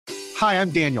Hi,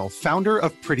 I'm Daniel, founder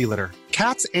of Pretty Litter.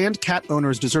 Cats and cat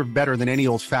owners deserve better than any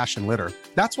old-fashioned litter.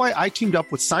 That's why I teamed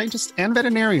up with scientists and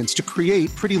veterinarians to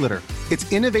create Pretty Litter.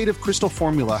 Its innovative crystal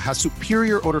formula has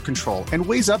superior odor control and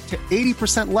weighs up to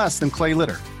 80% less than clay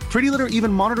litter. Pretty Litter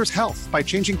even monitors health by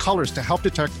changing colors to help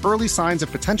detect early signs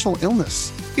of potential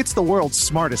illness. It's the world's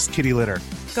smartest kitty litter.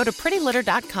 Go to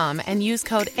prettylitter.com and use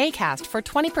code ACAST for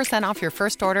 20% off your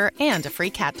first order and a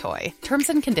free cat toy. Terms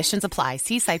and conditions apply.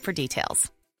 See site for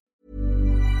details.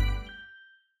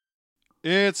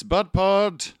 It's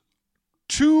ButtPod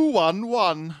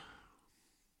 211.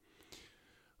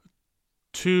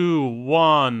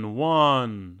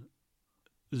 211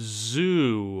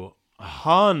 Zoo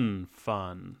Hun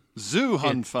Fun. Zoo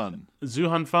Hun Fun. Zoo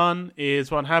Hun Fun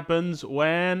is what happens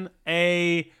when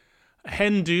a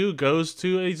Hindu goes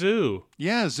to a zoo.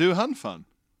 Yeah, Zoo Hun Fun.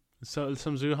 So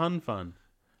some Zoo Hun Fun.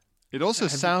 It also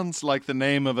sounds like the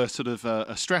name of a sort of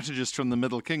a strategist from the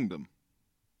Middle Kingdom.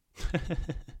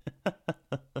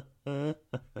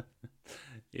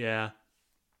 Yeah.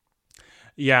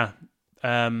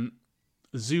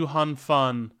 Zoo Hun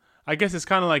Fun. I guess it's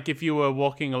kind of like if you were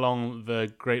walking along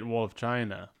the Great Wall of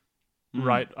China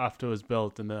right after it was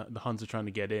built and the Huns are trying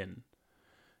to get in.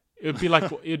 It'd be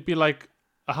like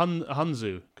a Hun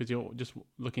zoo because you're just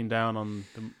looking down on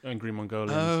the angry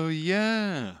Mongolians. Oh,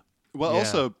 yeah. Well,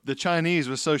 also, the Chinese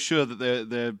were so sure that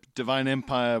their divine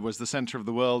empire was the center of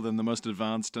the world and the most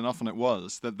advanced, and often it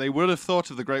was, that they would have thought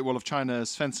of the Great Wall of China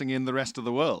as fencing in the rest of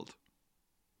the world.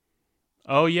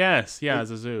 Oh, yes. Yeah,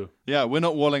 as a zoo. Yeah, we're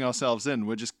not walling ourselves in.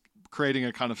 We're just creating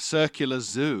a kind of circular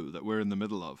zoo that we're in the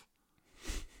middle of.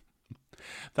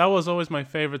 That was always my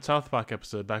favorite South Park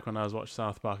episode back when I was watching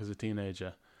South Park as a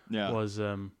teenager. Yeah. Was,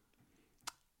 was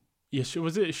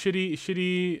it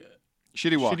Shitty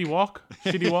Walk. Shitty Walk?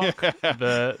 Shitty Walk?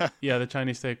 the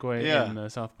Chinese takeaway in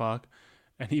South Park.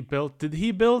 And did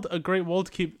he build a great wall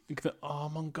to keep the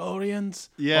Mongolians?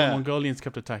 Yeah. Mongolians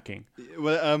kept attacking.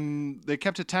 Well, they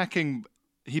kept attacking.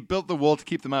 He built the wall to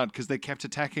keep them out because they kept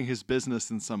attacking his business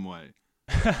in some way.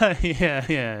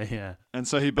 Yeah. And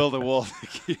so he built a wall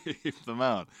to keep them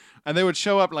out. And they would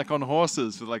show up like on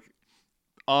horses with like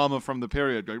armor from the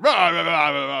period going rah, rah, rah,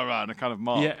 rah, rah, and a kind of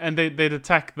mob. Yeah, and they'd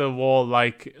attack the wall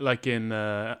like in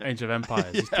Age of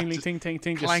Empires. Just ting, ting, ting,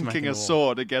 ting, just clanking a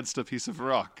sword against a piece of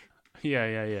rock.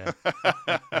 Yeah.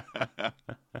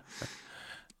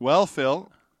 Well,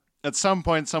 Phil, at some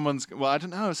point I don't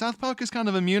know, South Park is kind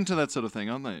of immune to that sort of thing,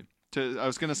 aren't they? I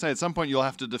was going to say, at some point you'll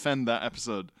have to defend that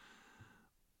episode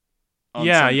on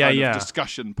some kind of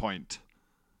discussion point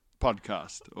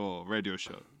podcast or radio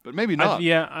show. But maybe not.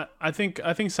 I think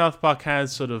South Park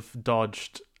has sort of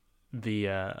dodged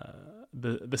the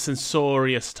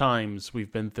censorious times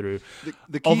we've been through.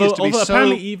 The key is to be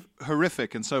so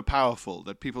horrific and so powerful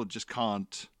that people just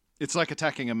can't. It's like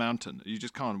attacking a mountain. You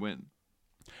just can't win.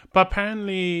 But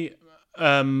apparently,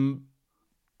 Book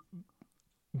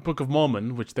of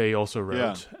Mormon, which they also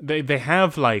wrote, they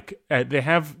have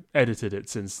edited it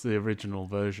since the original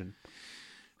version.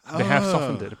 They have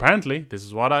softened it. Apparently, this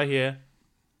is what I hear.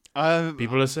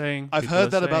 People are saying. I've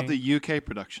heard that about the UK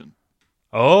production.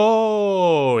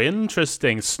 Oh,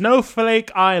 interesting. Snowflake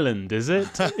Island, is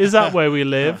it? Is that where we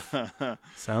live?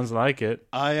 Sounds like it.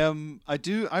 I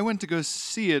went to go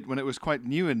see it when it was quite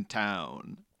new in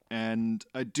town. And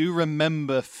I do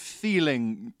remember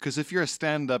feeling, because if you're a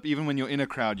stand-up, even when you're in a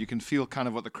crowd, you can feel kind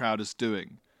of what the crowd is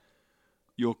doing.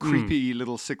 Your creepy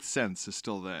little sixth sense is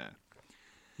still there.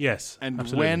 Yes, and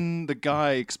absolutely. When the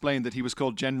guy explained that he was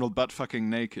called General Buttfucking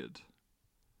Naked,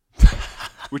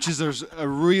 which is a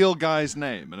real guy's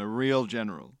name and a real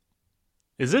general.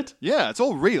 Is it? Yeah, it's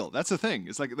all real. That's the thing.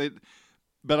 It's like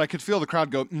but I could feel the crowd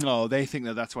go, no, they think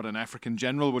that's what an African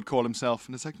general would call himself.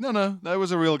 And it's like, no, that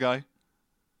was a real guy.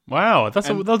 Wow,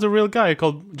 that was a real guy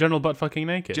called General Buttfucking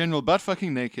Naked. General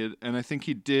Buttfucking Naked, and I think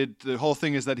the whole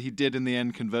thing is that he did in the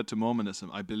end convert to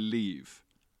Mormonism, I believe.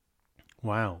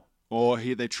 Wow. Or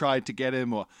they tried to get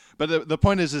him, but the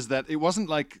point is that it wasn't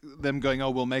like them going, oh,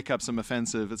 we'll make up some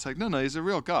offensive. It's like, no, he's a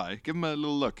real guy. Give him a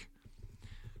little look.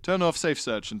 Turn off Safe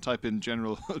Search and type in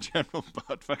General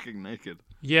Buttfucking Naked.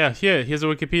 Yeah, here's a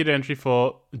Wikipedia entry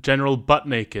for General Butt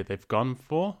Naked. They've gone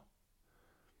for.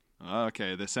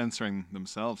 Okay, they're censoring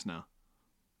themselves now.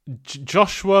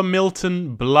 Joshua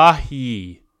Milton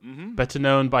Blahi, better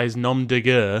known by his nom de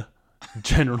guerre,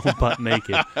 General Butt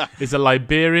Naked, is a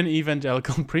Liberian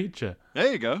evangelical preacher.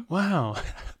 There you go. Wow.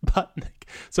 Butt Naked.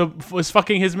 So was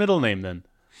fucking his middle name then?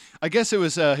 I guess it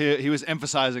was, he was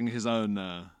emphasizing his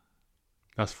own...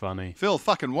 That's funny. Phil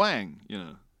fucking Wang,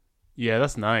 Yeah,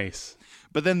 that's nice.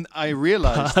 But then I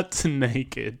realized... Butt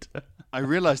Naked. I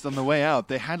realized on the way out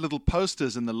they had little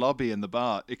posters in the lobby in the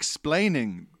bar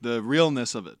explaining the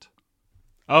realness of it.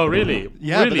 Oh, really?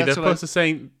 Yeah, really? They're supposed to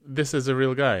saying this is a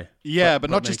real guy. Yeah, but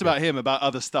not just about him, about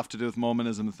other stuff to do with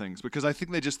Mormonism and things. Because I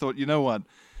think they just thought, you know what?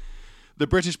 The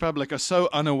British public are so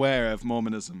unaware of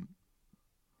Mormonism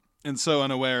and so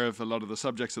unaware of a lot of the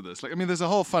subjects of this. Like, I mean, there's a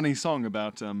whole funny song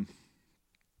about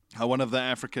how one of the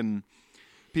African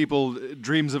people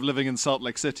dreams of living in Salt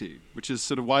Lake City, which is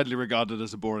sort of widely regarded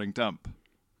as a boring dump.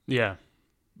 Yeah.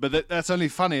 But that's only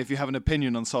funny if you have an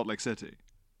opinion on Salt Lake City.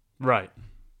 Right.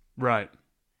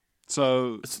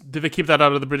 So did they keep that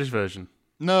out of the British version?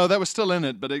 No, that was still in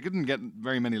it, but it didn't get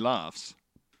very many laughs.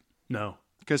 No.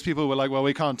 Because people were like, well,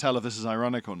 we can't tell if this is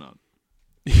ironic or not.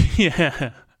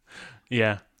 Yeah.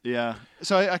 Yeah.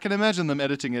 So I can imagine them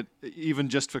editing it even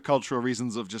just for cultural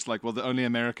reasons of just like, well, the only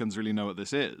Americans really know what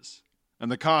this is.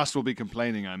 And the cast will be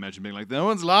complaining, I imagine, being like, no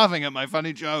one's laughing at my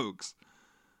funny jokes.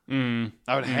 I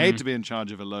would hate to be in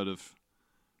charge of a load of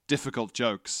difficult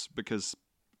jokes because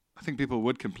I think people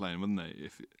would complain, wouldn't they,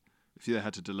 if you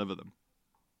had to deliver them.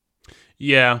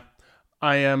 Yeah.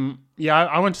 I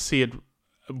went to see it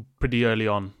pretty early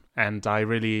on and I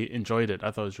really enjoyed it.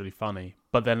 I thought it was really funny.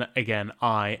 But then again,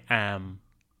 I am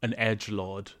an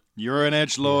edgelord. You're an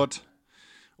edgelord. Yeah.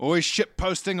 Always shit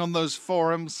posting on those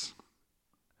forums.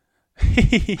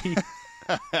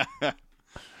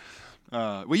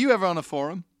 Were you ever on a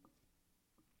forum?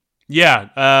 Yeah,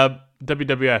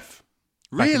 WWF.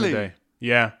 Really? Back in the day.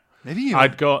 Yeah. Maybe you.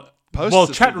 I'd go. Well,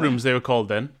 chat rooms they were called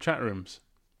then. Chat rooms.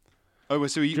 Oh,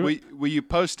 so were you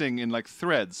posting in like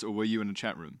threads, or were you in a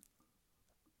chat room?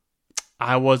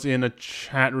 I was in a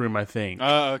chat room, I think.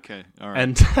 Oh, okay, all right.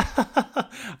 And I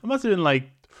must have been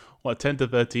like 10 to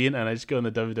 13, and I just go in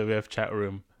the WWF chat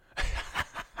room.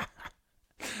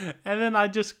 And then I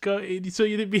just go, so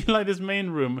you'd be like this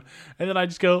main room, and then I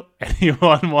just go,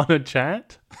 anyone want to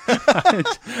chat?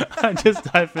 I just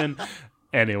type in,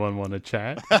 anyone want to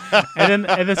chat? And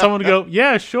then someone would go,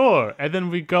 yeah, sure. And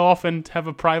then we go off and have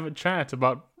a private chat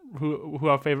about who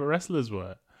our favorite wrestlers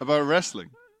were. About wrestling?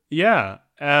 Yeah.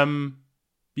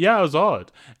 Yeah, it was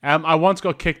odd. I once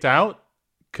got kicked out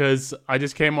because I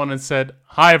just came on and said,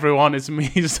 hi, everyone, it's me,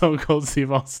 Stone Cold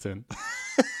Steve Austin.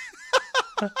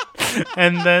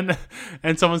 and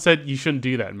someone said, you shouldn't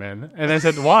do that, man. And I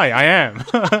said, why? I am.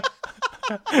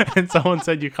 And someone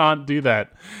said, you can't do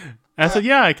that. And I said,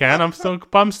 yeah, I can. I'm Stone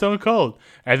Cold.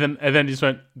 And then he just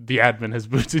went, the admin has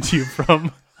booted you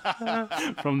from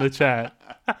the chat.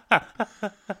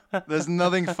 There's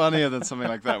nothing funnier than something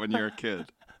like that when you're a kid.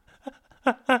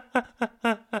 Hi,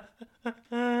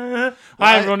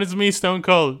 everyone, it's me, Stone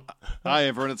Cold. Hi,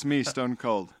 everyone, it's me, Stone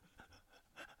Cold.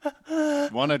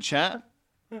 Want to chat?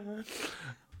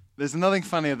 There's nothing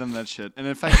funnier than that shit. And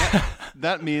in fact,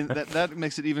 that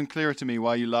makes it even clearer to me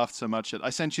why you laughed so much at. I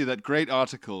sent you that great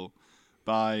article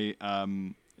by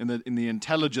in the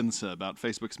Intelligencer about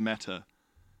Facebook's Meta.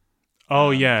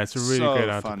 Oh yeah, it's a really great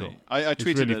article. Funny. I tweeted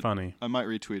it's really it. Funny. I might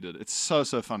retweet it. It's so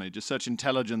funny. Just search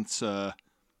Intelligencer,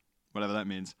 whatever that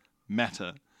means,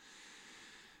 Meta.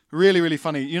 Really, really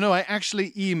funny. You know, I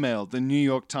actually emailed the New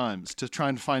York Times to try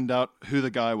and find out who the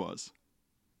guy was.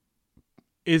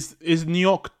 Is New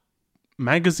York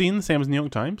Magazine the same as New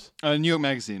York Times? New York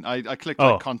Magazine. I clicked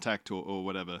like contact or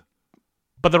whatever.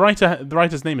 But the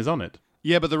writer's name is on it.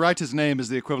 Yeah, but the writer's name is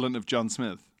the equivalent of John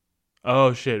Smith.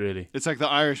 Oh shit! Really? It's like the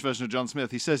Irish version of John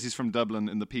Smith. He says he's from Dublin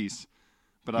in the piece,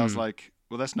 but I was like,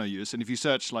 well, that's no use. And if you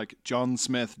search like John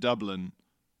Smith Dublin,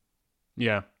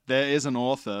 yeah, there is an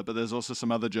author, but there's also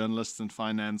some other journalists in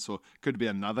finance, or could be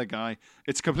another guy.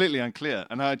 It's completely unclear.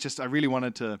 And I really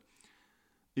wanted to.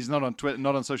 He's not on Twitter,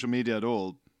 not on social media at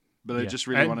all. But I just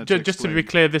really wanted to explain. Just to be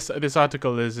clear, this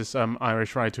article is this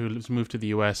Irish writer who's moved to the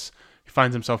US. He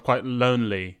finds himself quite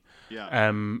lonely.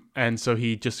 Yeah. And so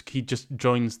he just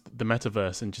joins the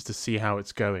metaverse and just to see how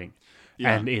it's going.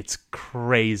 Yeah. And it's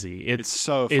crazy. It's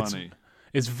so funny.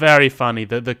 It's very funny.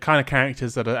 The kind of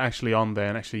characters that are actually on there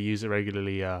and actually use it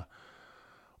regularly.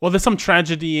 Well, there's some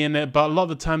tragedy in it, but a lot of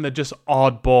the time they're just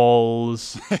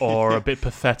oddballs or a bit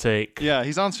pathetic. Yeah,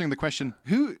 he's answering the question,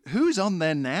 who's on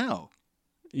there now?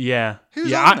 Yeah.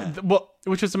 Who's on there?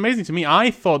 Which is amazing to me.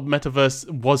 I thought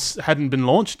Metaverse hadn't been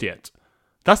launched yet.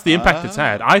 That's the impact it's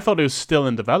had. I thought it was still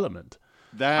in development.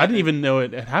 I didn't even know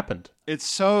it had happened. It's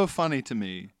so funny to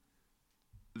me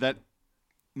that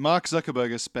Mark Zuckerberg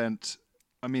has spent,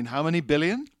 how many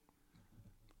billion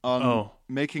on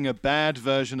making a bad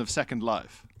version of Second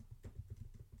Life?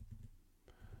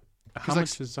 How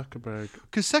much is Zuckerberg?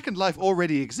 Because Second Life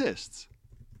already exists.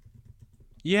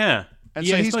 Yeah. And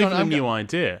so he's not even a new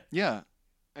idea. Yeah.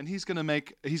 And he's going to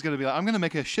be like, I'm going to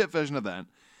make a shit version of that.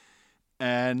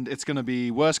 and it's going to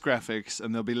be worse graphics,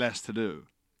 and there'll be less to do,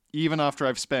 even after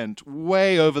I've spent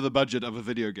way over the budget of a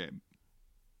video game.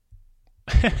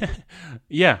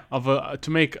 Yeah, to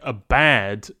make a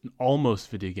bad almost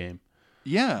video game.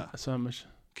 Yeah. So much.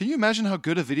 Can you imagine how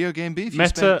good a video game be if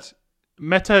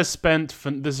Meta has spent,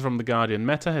 this is from The Guardian,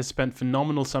 Meta has spent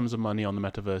phenomenal sums of money on the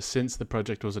metaverse since the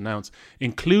project was announced,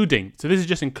 including, so this is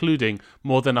just including,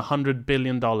 more than $100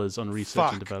 billion on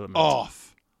research and development.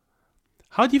 Off.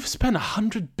 How do you spend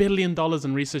 $100 billion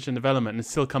on research and development and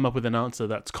still come up with an answer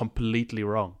that's completely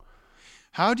wrong?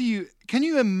 Can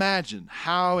you imagine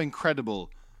how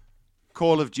incredible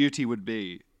Call of Duty would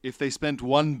be if they spent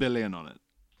 $1 billion on it?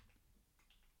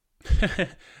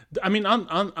 I mean,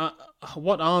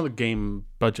 what are the game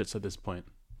budgets at this point?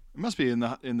 It must be in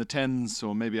the tens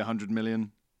or maybe 100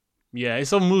 million. Yeah,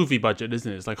 it's a movie budget, isn't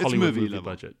it? It's like Hollywood movie level.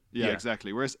 Budget. Yeah,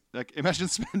 exactly. Whereas, like, imagine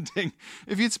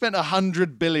if you'd spent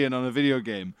 100 billion on a video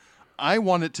game, I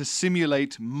want it to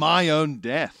simulate my own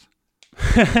death.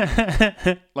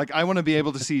 Like, I want to be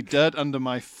able to see dirt under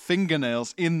my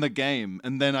fingernails in the game,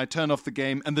 and then I turn off the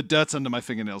game, and the dirt's under my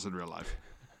fingernails in real life.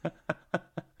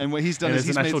 And what he's done is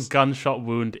there's an actual gunshot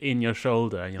wound in your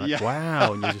shoulder, and you're like,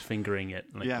 wow, and you're just fingering it.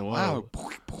 Like, yeah, whoa.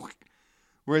 wow.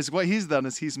 Whereas what he's done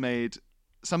is he's made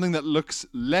something that looks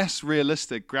less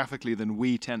realistic graphically than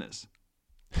Wii Tennis.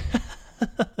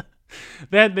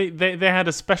 They had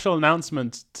a special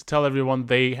announcement to tell everyone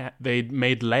they'd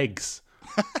made legs.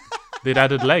 They'd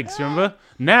added legs. You remember?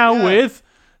 Now with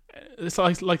it's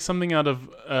like something out of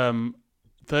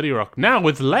 30 Rock. Now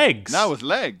with legs. Now with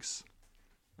legs.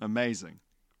 Amazing.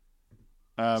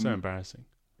 So embarrassing.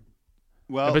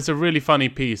 Well, but it's a really funny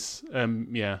piece.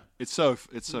 Yeah, it's so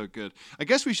good. I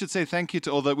guess we should say thank you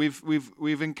to all that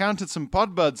we've encountered some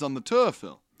pod buds on the tour,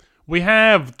 Phil. We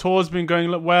have. Tour's been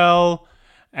going well,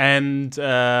 and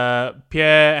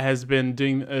Pierre has been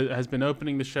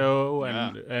opening the show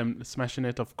and smashing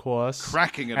it, of course,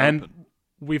 cracking it and open.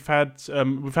 We've had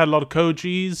a lot of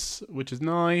Kojis, which is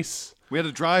nice. We had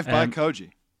a drive-by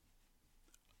Koji.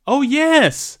 Oh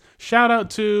yes! Shout out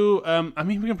to I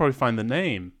mean, we can probably find the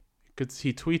name because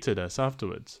he tweeted us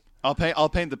afterwards. I'll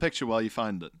paint the picture while you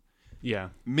find it. Yeah.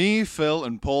 Me, Phil,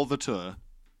 and Paul the Tour,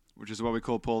 which is what we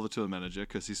call Paul the Tour manager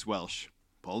because he's Welsh.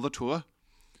 Paul the Tour.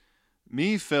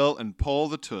 Me, Phil, and Paul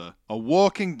the Tour are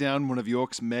walking down one of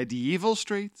York's medieval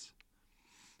streets.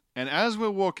 And as we're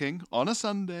walking on a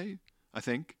Sunday, I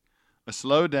think, a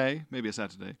slow day, maybe a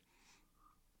Saturday,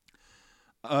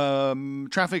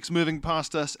 traffic's moving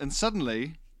past us, and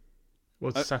suddenly...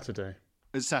 What's Saturday?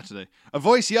 It's Saturday. A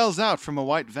voice yells out from a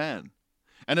white van.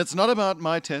 And it's not about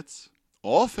my tits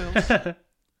or Phil's.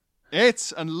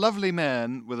 It's a lovely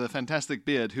man with a fantastic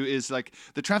beard who is like,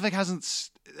 the traffic has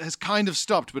kind of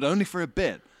stopped, but only for a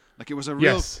bit. Like, it was a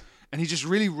real... Yes. And he just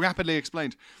really rapidly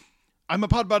explained, I'm a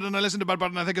pod bud and I listen to Pod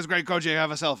Bud and I think it's great, Koji,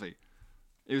 have a selfie.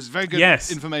 It was very good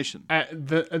information. Pod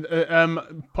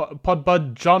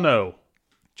Bud Jono.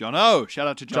 Jono. Shout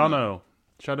out to Jono.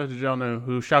 Shout out to Jono,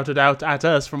 who shouted out at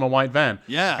us from a white van.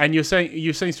 Yeah. And you're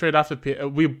saying straight after,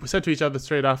 we said to each other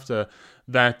straight after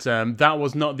that that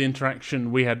was not the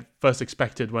interaction we had first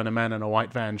expected when a man in a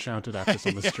white van shouted at us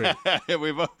on the street.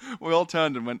 we all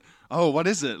turned and went, oh, what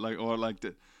is it? Like, or like,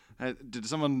 did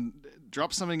someone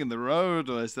drop something in the road,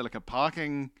 or is there like a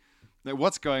parking? Like,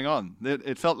 what's going on?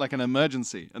 It felt like an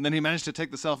emergency. And then he managed to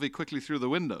take the selfie quickly through the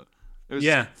window. It was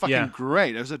fucking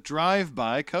great. It was a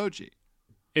drive-by Koji.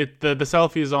 The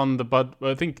selfie is on the Bud.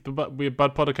 I think the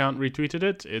Bud Pod account retweeted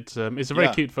it. It's a very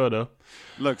cute photo.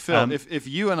 Look, Phil, if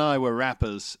you and I were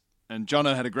rappers and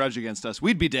Jono had a grudge against us,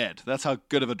 we'd be dead. That's how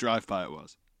good of a drive-by it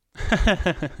was.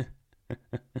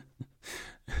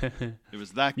 It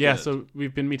was that good. Yeah, so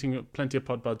we've been meeting plenty of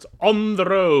pod buds on the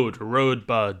road. Road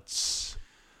buds.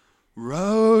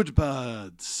 Road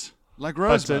buds. Like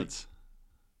rosebuds.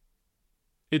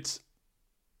 It's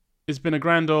been a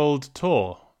grand old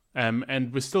tour.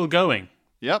 And we're still going.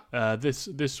 Yep.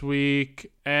 This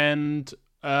week, and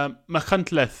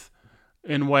Machynlleth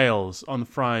in Wales on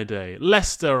Friday,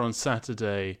 Leicester on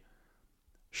Saturday,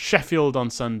 Sheffield on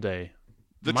Sunday.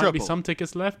 There might be some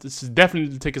tickets left. This is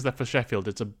definitely the tickets left for Sheffield.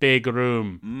 It's a big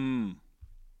room.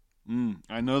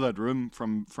 I know that room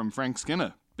from Frank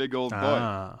Skinner. Big old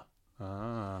boy.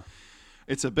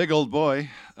 It's a big old boy.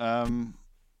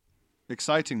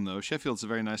 Exciting though. Sheffield's a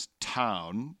very nice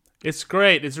town. It's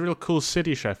great. It's a real cool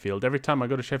city, Sheffield. Every time I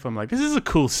go to Sheffield, I'm like, this is a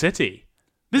cool city.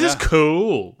 This is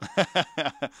cool.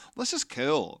 This is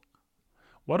cool.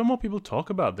 Why do more people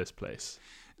talk about this place?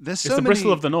 It's the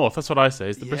Bristol of the North. That's what I say.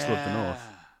 It's the Bristol of the North.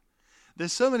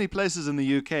 There's so many places in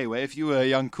the UK where if you were a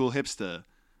young, cool hipster,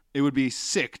 it would be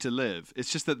sick to live.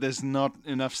 It's just that there's not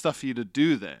enough stuff for you to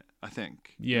do there. I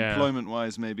think. Yeah.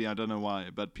 Employment-wise, maybe, I don't know why,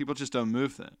 but people just don't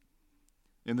move there.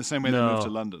 In the same way they move to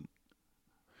London.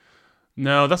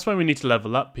 No, that's why we need to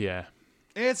level up, Pierre.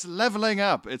 It's levelling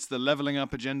up. It's the levelling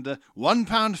up agenda.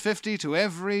 £1.50 to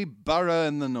every borough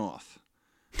in the north.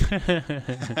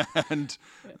 And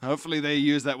hopefully they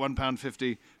use that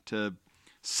 £1.50 to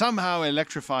somehow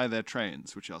electrify their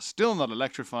trains, which are still not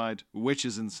electrified, which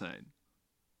is insane.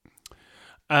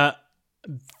 In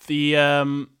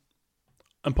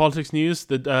politics news,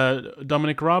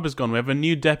 Dominic Raab is gone. We have a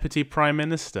new deputy prime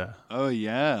minister. Oh,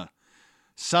 yeah.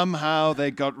 Somehow they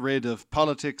got rid of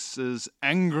politics'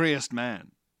 angriest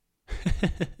man.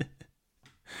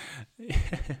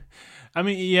 I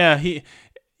mean, yeah, he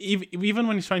even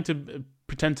when he's trying to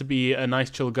pretend to be a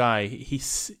nice, chill guy, he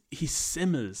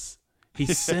simmers. He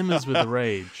simmers with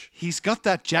rage. He's got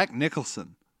that Jack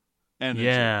Nicholson energy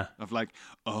of like,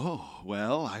 oh,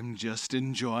 well, I'm just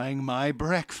enjoying my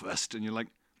breakfast. And you're like,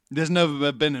 there's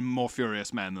never been a more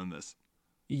furious man than this.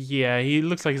 Yeah, he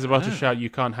looks like he's about to shout, "You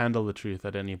can't handle the truth"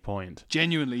 at any point.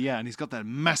 Genuinely, yeah. And he's got that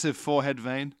massive forehead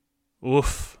vein.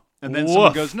 Oof. And then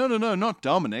someone goes, no, not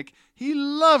Dominic. He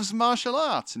loves martial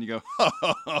arts. And you go,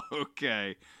 oh,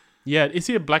 okay. Yeah, is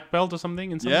he a black belt or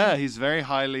something? Yeah, he's very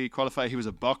highly qualified. He was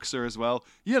a boxer as well.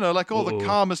 You know, like all the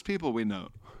calmest people we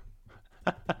know.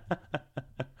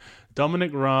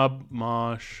 Dominic Raab,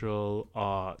 martial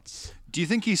arts. Do you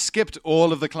think he skipped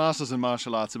all of the classes in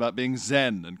martial arts about being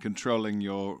zen and controlling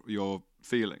your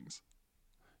feelings?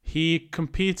 He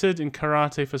competed in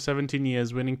karate for 17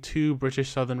 years, winning 2 British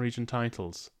Southern Region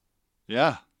titles.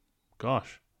 Yeah.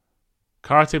 Gosh.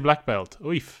 Karate black belt.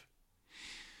 Oof.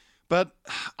 But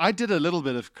I did a little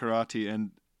bit of karate,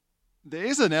 and there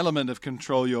is an element of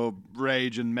control your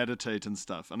rage and meditate and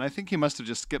stuff. And I think he must have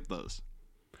just skipped those.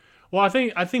 Well, I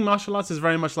think martial arts is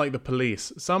very much like the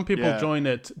police. Some people join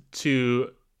it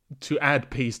to add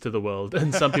peace to the world,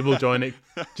 and some people join it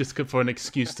just for an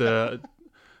excuse to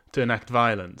enact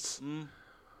violence.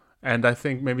 And I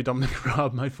think maybe Dominic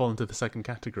Raab might fall into the second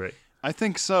category. I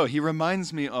think so. He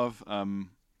reminds me of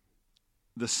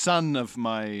the son of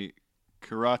my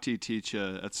karate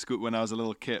teacher at school when I was a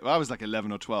little kid. Well, I was like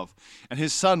 11 or 12. And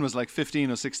his son was like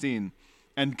 15 or 16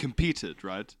 and competed,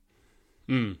 right?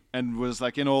 And was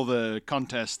like in all the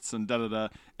contests and da-da-da.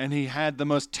 And he had the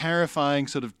most terrifying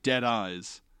sort of dead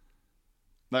eyes.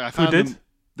 Like I found him,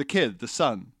 the kid, the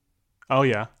son. Oh,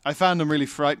 yeah. I found him really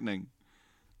frightening.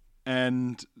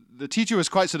 And the teacher was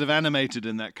quite sort of animated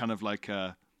in that kind of like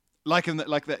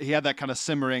that he had that kind of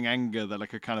simmering anger that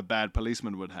like a kind of bad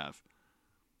policeman would have.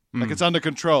 Like it's under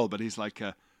control, but he's like,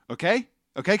 okay,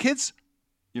 kids?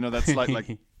 You know, that's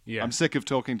like yeah. I'm sick of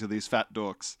talking to these fat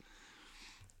dorks.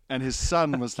 And his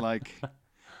son was like,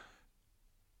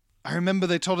 I remember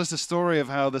they told us a story of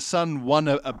how the son won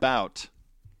a bout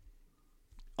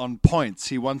on points.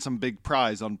 He won some big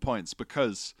prize on points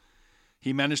because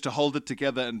he managed to hold it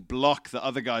together and block the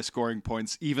other guy scoring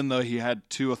points, even though he had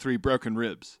 2 or 3 broken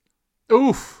ribs.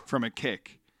 Oof. From a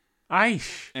kick.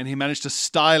 Aish. And he managed to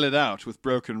style it out with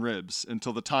broken ribs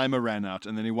until the timer ran out,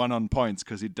 and then he won on points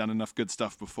because he'd done enough good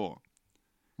stuff before.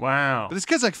 Wow. But this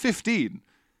kid's like 15.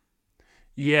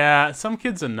 Yeah, some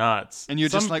kids are nuts. And you're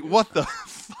just like, what the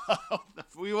fuck?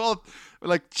 We all were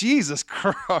like, Jesus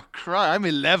Christ, I'm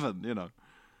 11, you know.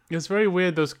 It's very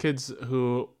weird, those kids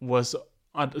who was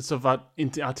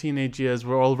into our teenage years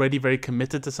were already very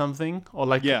committed to something, or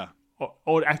like,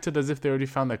 or acted as if they already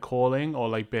found their calling, or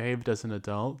like behaved as an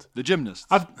adult. The gymnasts.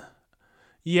 Or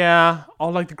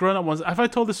like the grown-up ones. Have I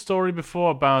told this story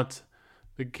before about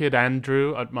the kid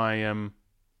Andrew at my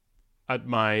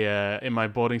in my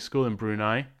boarding school in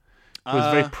Brunei? He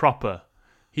was very proper.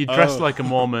 He dressed like a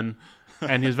Mormon,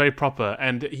 and he was very proper.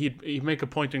 And he'd make a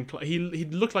point in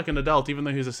he'd look like an adult, even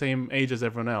though he was the same age as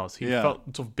everyone else. He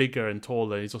felt sort of bigger and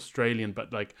taller. He's Australian,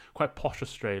 but like quite posh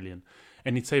Australian.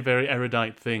 And he'd say very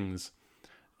erudite things.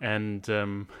 And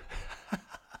I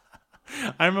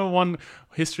remember one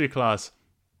history class.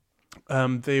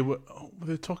 They were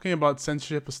talking about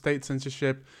censorship or state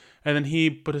censorship, and then he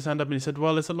put his hand up and he said,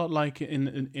 "Well, it's a lot like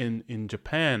in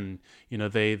Japan. You know,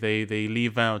 they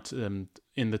leave out in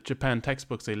the Japan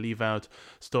textbooks they leave out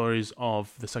stories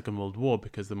of the Second World War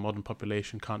because the modern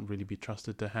population can't really be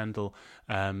trusted to handle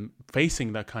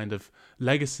facing that kind of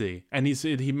legacy." And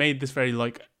he made this very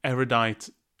like erudite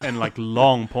and like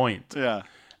long point. Yeah.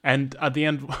 And at the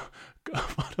end, one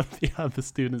of the other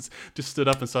students just stood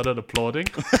up and started applauding.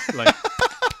 Like,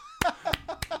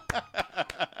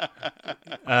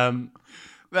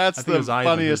 that's the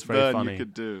funniest burn you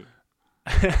could do.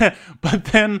 But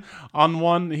then on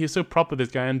one, he's so proper, this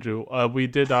guy Andrew. We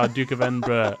did our Duke of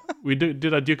Edinburgh. We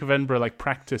did our Duke of Edinburgh like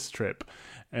practice trip,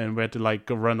 and we had to like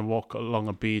go run and walk along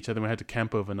a beach, and then we had to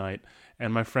camp overnight.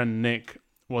 And my friend Nick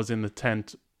was in the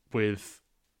tent with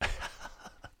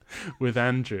with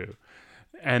Andrew,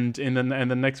 and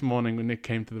the next morning when Nick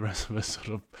came to, the rest of us sort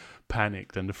of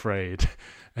panicked and afraid,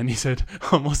 and he said,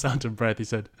 almost out of breath, he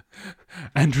said,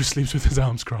 "Andrew sleeps with his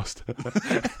arms crossed."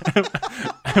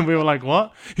 And we were like,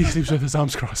 "What?" "He sleeps with his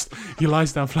arms crossed. He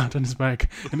lies down flat on his back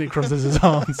and he crosses his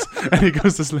arms and he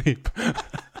goes to sleep."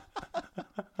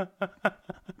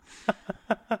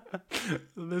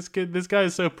 This guy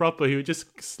is so proper. He would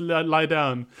just lie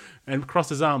down and cross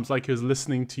his arms like he was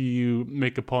listening to you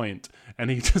make a point, and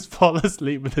he just fall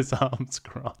asleep with his arms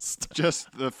crossed.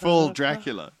 Just the full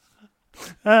Dracula.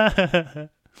 I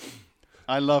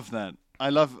love that.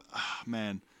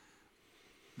 Man.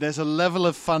 There's a level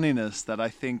of funniness that I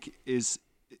think is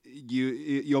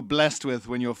you're blessed with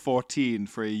when you're 14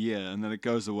 for a year, and then it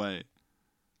goes away.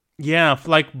 Yeah,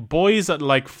 like boys at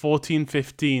like 14,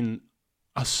 15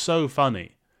 are so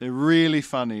funny. They're really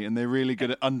funny, and they're really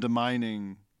good at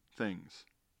undermining things.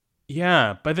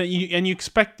 Yeah, but then you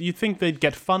think they'd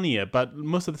get funnier, but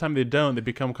most of the time they don't. They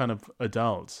become kind of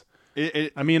adults.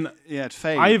 It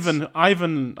fades.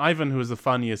 Ivan, who was the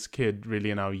funniest kid really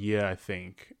in our year, I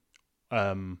think.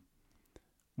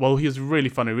 Well, he was really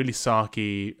funny, really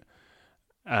sarky.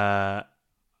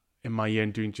 In my year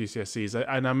in doing GCSEs,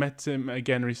 and I met him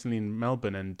again recently in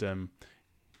Melbourne, and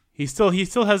he still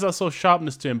has that sort of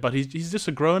sharpness to him, but he's just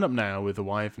a grown up now with a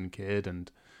wife and kid,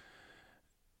 and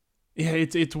yeah,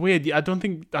 it's weird. I don't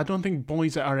think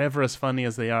boys are ever as funny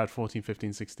as they are at 14,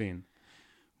 15, 16.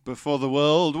 Before the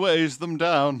world weighs them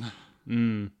down.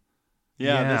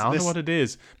 Yeah, I don't know what it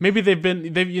is. Maybe they've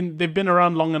been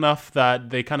around long enough that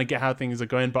they kind of get how things are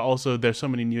going, but also there's so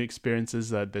many new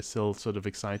experiences that they're still sort of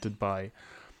excited by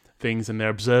things, and they're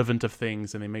observant of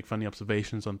things, and they make funny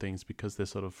observations on things because they're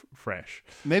sort of fresh.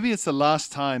 Maybe it's the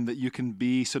last time that you can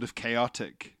be sort of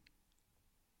chaotic.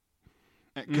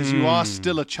 Because you are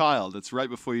still a child. It's right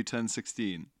before you turn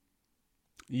 16.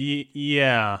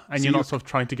 Yeah, and so you're not sort of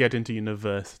trying to get into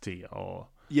university or...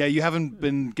 Yeah, you haven't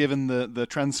been given the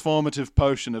transformative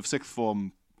potion of sixth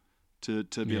form to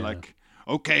be like,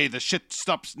 okay, the shit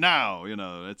stops now,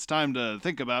 it's time to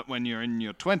think about when you're in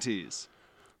your 20s.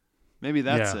 Maybe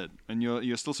that's it. And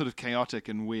you're still sort of chaotic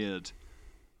and weird.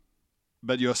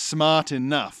 But you're smart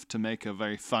enough to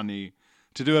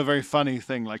do a very funny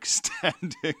thing like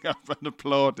standing up and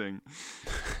applauding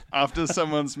after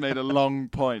someone's made a long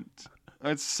point.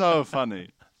 It's so funny.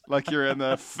 Like you're in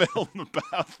a film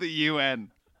about the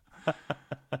UN.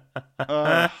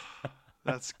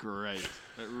 That's great.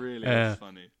 It really is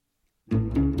funny.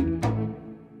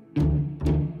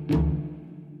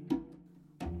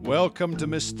 Welcome to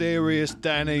Mysterious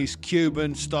Danny's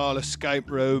Cuban-style escape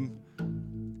room.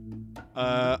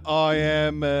 I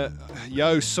am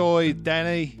Yo Soy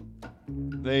Danny,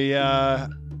 the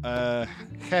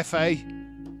jefe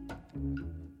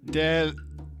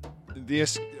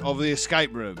of the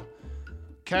escape room.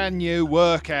 Can you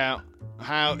work out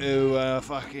how to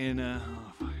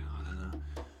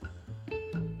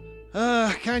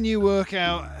can you work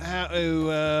out how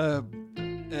to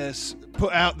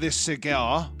put out this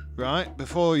cigar, right,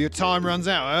 before your time runs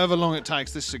out, however long it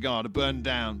takes this cigar to burn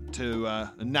down to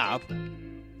a nub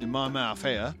in my mouth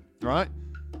here, right?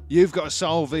 You've got to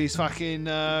solve these fucking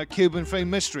Cuban-themed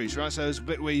mysteries, right? So there's a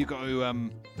bit where you've got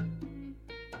to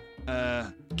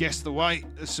guess the weight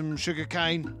of some sugar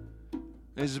cane.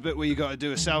 There's a bit where you got to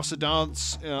do a salsa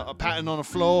dance, a pattern on a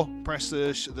floor, press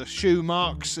the shoe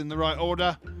marks in the right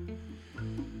order.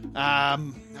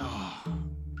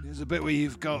 There's a bit where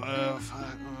you've got to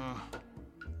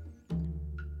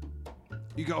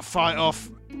fight off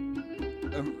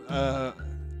a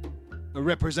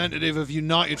representative of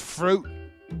United Fruit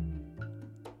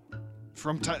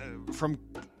from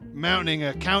mounting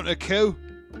a counter coup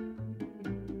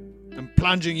and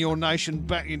plunging your nation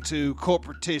back into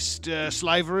corporatist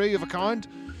slavery of a kind.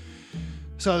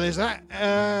 So there's that.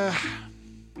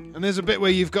 And there's a bit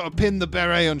where you've got to pin the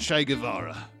beret on Che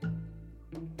Guevara.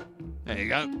 There you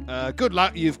go. Good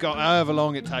luck. You've got however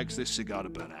long it takes this cigar to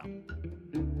burn out.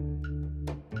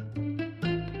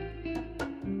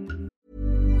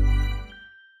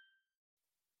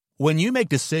 When you make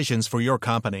decisions for your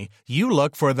company, you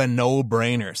look for the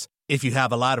no-brainers. If you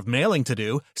have a lot of mailing to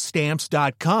do,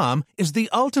 Stamps.com is the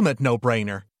ultimate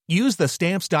no-brainer. Use the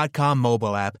Stamps.com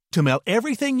mobile app to mail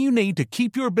everything you need to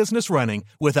keep your business running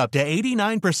with up to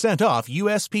 89% off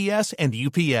USPS and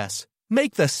UPS.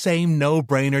 Make the same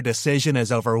no-brainer decision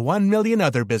as over 1 million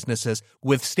other businesses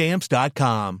with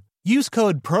Stamps.com. Use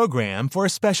code PROGRAM for a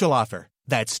special offer.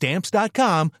 That's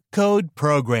Stamps.com, code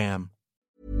PROGRAM.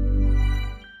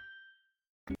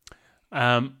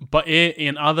 But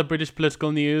in other British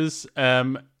political news,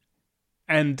 and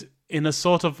in a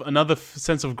sort of another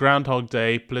sense of Groundhog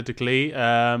Day politically,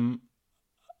 a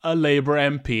Labour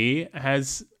MP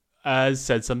has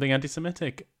said something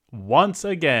anti-Semitic once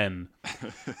again,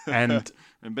 and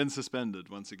been suspended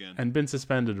once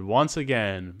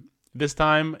again. This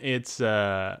time it's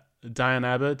Diane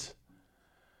Abbott.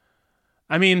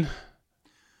 I mean,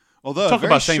 although talk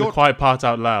about saying the quiet part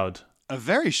out loud. A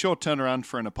very short turnaround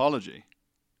for an apology.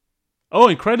 Oh,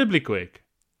 incredibly quick.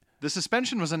 The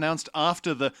suspension was announced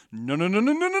after the no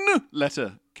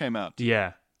letter came out.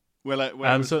 Yeah. Well, it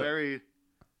was very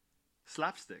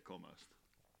slapstick almost.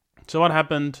 So what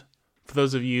happened, for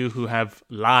those of you who have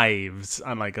lives,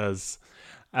 unlike us,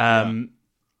 Diane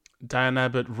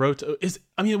Abbott wrote...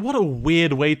 what a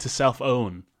weird way to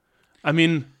self-own. I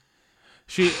mean...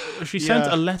 She sent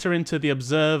a letter into The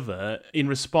Observer in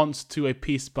response to a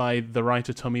piece by the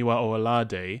writer Tomiwa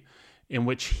Oalade, in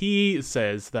which he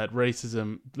says that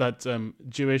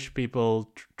Jewish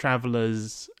people,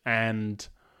 travelers, and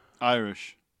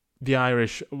the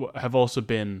Irish have also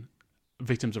been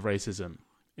victims of racism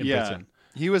in Britain.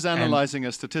 He was analyzing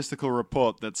a statistical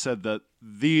report that said that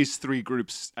these three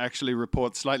groups actually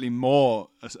report slightly more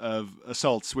of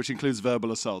assaults, which includes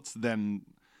verbal assaults, than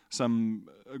some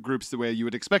groups where you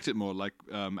would expect it more, like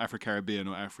Afro-Caribbean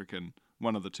or African,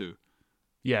 one of the two.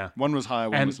 Yeah. One was higher,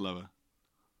 one was lower.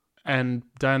 And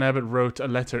Diane Abbott wrote a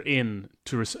letter in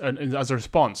as a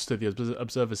response to the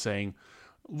Observer saying,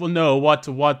 well, no,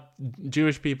 what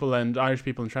Jewish people and Irish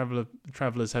people and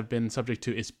travelers have been subject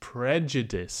to is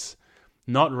prejudice,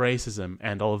 not racism.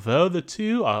 And although the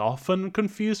two are often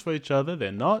confused for each other,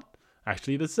 they're not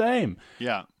actually the same.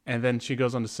 Yeah. And then she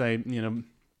goes on to say,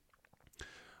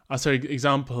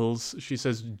 examples, she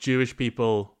says Jewish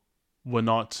people were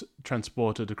not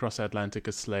transported across the Atlantic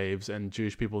as slaves, and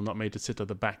Jewish people were not made to sit at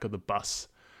the back of the bus.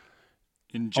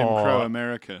 In Jim Crow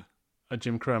America.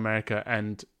 Jim Crow America,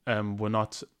 and were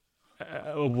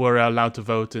allowed to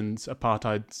vote in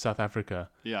apartheid South Africa.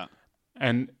 Yeah.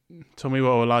 And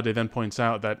Tomiwa Oalade then points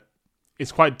out that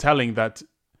it's quite telling that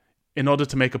in order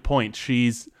to make a point,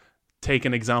 she's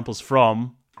taken examples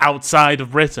from outside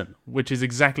of Britain, which is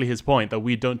exactly his point, that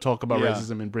we don't talk about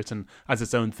racism in Britain as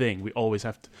its own thing. We always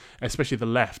have to, especially the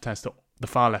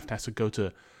far left has to go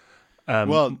to...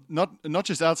 not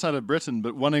just outside of Britain,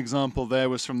 but one example there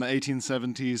was from the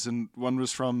 1870s and one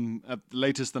was from, at the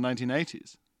latest, the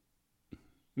 1980s.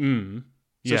 So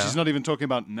she's not even talking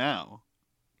about now.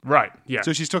 Right, yeah.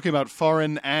 So she's talking about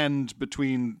foreign and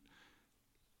between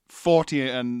 40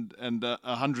 and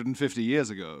 150 years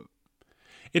ago.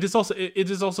 It is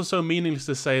also so meaningless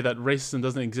to say that racism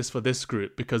doesn't exist for this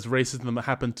group because racism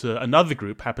happened to another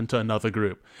group.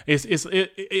 It's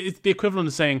the equivalent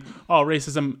of saying, oh,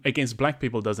 racism against black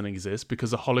people doesn't exist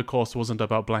because the Holocaust wasn't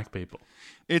about black people.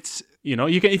 It's you're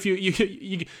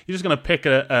just gonna pick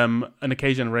an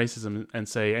occasion of racism and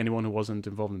say anyone who wasn't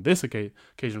involved in this occasion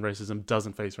of racism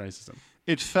doesn't face racism.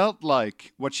 It felt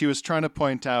like what she was trying to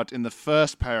point out in the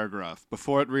first paragraph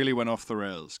before it really went off the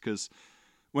rails, because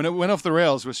when it went off the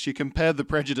rails was she compared the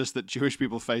prejudice that Jewish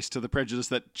people face to the prejudice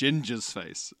that gingers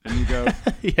face. And you go,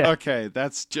 okay,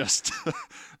 that's just,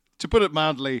 to put it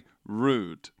mildly,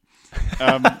 rude.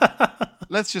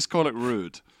 Let's just call it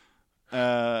rude.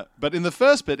 But in the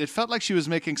first bit, it felt like she was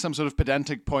making some sort of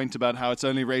pedantic point about how it's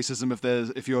only racism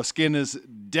if your skin is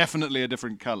definitely a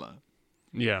different color.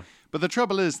 Yeah. But the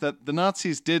trouble is that the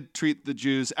Nazis did treat the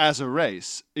Jews as a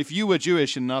race. If you were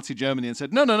Jewish in Nazi Germany and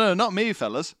said, no, not me,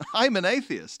 fellas, I'm an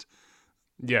atheist.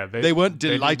 Yeah, they weren't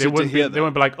delighted to hear that. They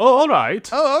wouldn't be like, oh, all right.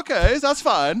 Oh, okay, that's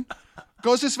fine.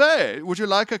 Goes this way. Would you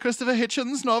like a Christopher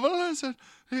Hitchens novel? I said,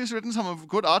 he's written some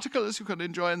good articles you can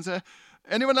enjoy and say,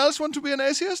 anyone else want to be an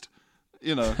atheist?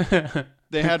 You know,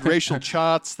 they had racial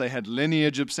charts, they had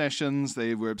lineage obsessions,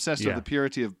 they were obsessed with the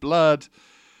purity of blood.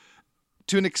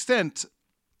 To an extent,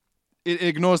 it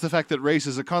ignores the fact that race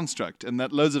is a construct and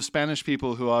that loads of Spanish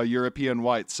people who are European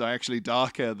whites are actually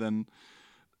darker than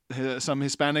some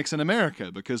Hispanics in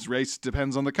America because race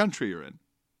depends on the country you're in.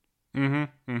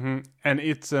 And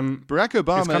it's Barack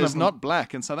Obama is not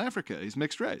black in South Africa. He's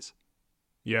mixed race.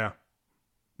 Yeah.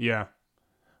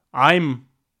 I'm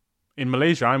in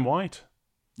Malaysia. I'm white.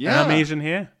 Yeah, and I'm Asian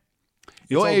here.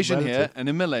 You're Asian here, and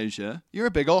in Malaysia, you're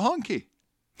a big old honky.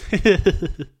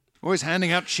 Always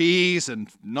handing out cheese and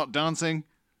not dancing.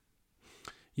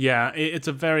 Yeah,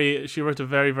 she wrote a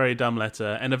very, very dumb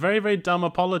letter and a very, very dumb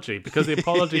apology because the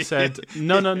apology said,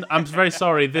 no, I'm very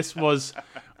sorry. This was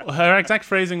Her exact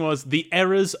phrasing was, "The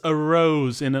errors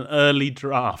arose in an early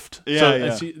draft."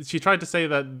 Yeah, so she tried to say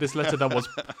that this letter that was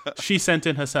she sent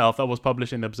in herself, that was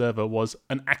published in the Observer, was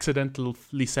an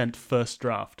accidentally sent first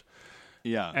draft.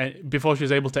 Yeah. And before she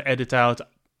was able to edit out,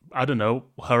 I don't know,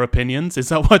 her opinions. Is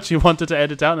that what she wanted to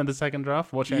edit out in the second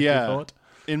draft? What she actually thought?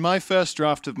 In my first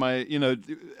draft of my,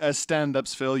 as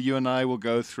stand-ups, Phil, you and I will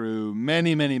go through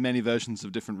many, many, many versions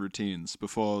of different routines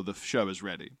before the show is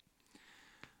ready.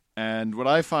 And what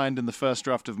I find in the first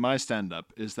draft of my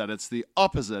stand-up is that it's the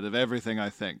opposite of everything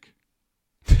I think.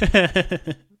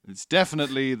 It's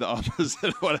definitely the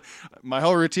opposite. My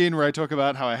whole routine where I talk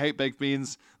about how I hate baked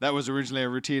beans, that was originally a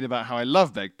routine about how I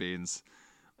love baked beans.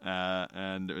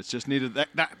 And it was just needed,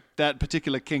 that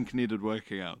particular kink needed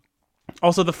working out.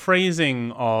 Also, the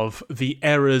phrasing of "the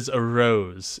errors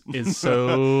arose" is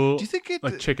so Do you think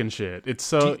like chicken shit. It's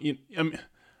so... She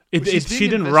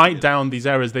didn't write down these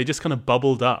errors. They just kind of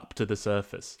bubbled up to the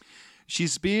surface.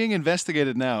 She's being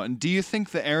investigated now. And do you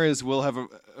think the errors will have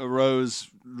arose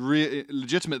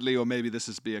legitimately, or maybe this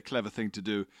is be a clever thing to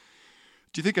do?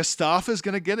 Do you think a staffer's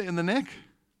going to get it in the neck?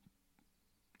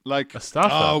 Like, a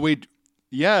staffer?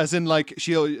 Yeah, as in like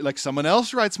someone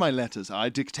else writes my letters. I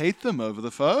dictate them over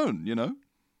the phone,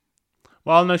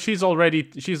 Well, no, she's already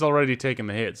taken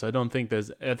the hit. So I don't think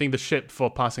I think the ship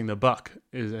for passing the buck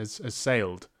has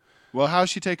sailed. Well, how's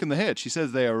she taken the hit? She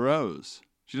says they arose.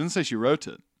 She didn't say she wrote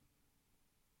it.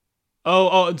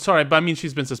 Oh, sorry, but I mean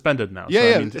she's been suspended now.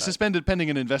 Yeah, suspended pending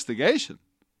an investigation.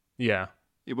 Yeah.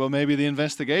 Well, maybe the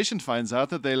investigation finds out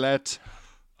that they let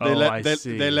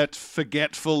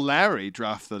forgetful Larry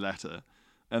draft the letter.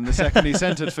 And the second he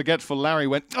sent it, forgetful Larry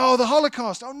went, "Oh, the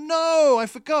Holocaust! Oh no, I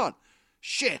forgot!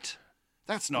 Shit,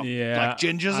 that's not like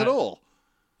Gingers at all."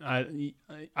 I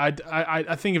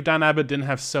think if Dan Abbott didn't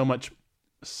have so much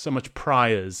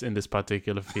priors in this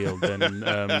particular field,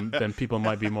 then people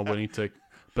might be more willing to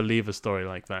believe a story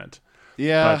like that.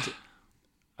 Yeah, but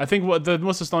I think what the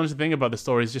most astonishing thing about the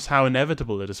story is just how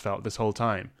inevitable it has felt this whole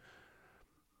time.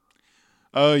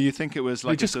 Oh, you think it was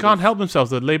like... They just can't help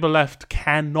themselves. The Labour left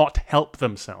cannot help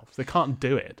themselves. They can't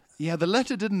do it. Yeah, the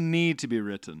letter didn't need to be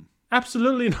written.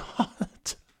 Absolutely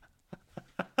not.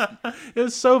 It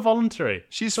was so voluntary.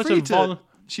 She's free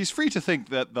to think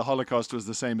that the Holocaust was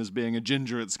the same as being a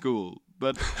ginger at school,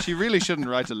 but she really shouldn't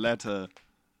write a letter.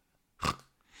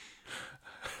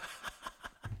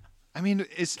 I mean,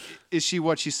 is she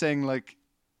what she's saying, like...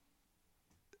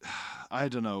 I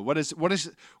don't know. What is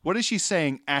she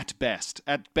saying at best?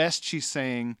 At best, she's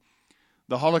saying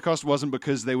the Holocaust wasn't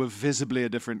because they were visibly a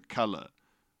different color.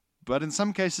 But in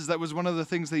some cases, that was one of the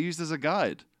things they used as a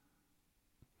guide.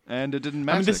 And it didn't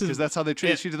matter because that's how they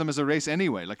treated them as a race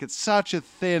anyway. Like, it's such a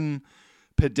thin,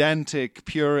 pedantic,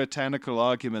 puritanical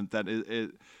argument that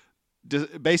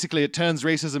basically it turns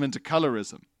racism into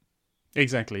colorism.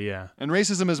 Exactly, yeah. And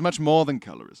racism is much more than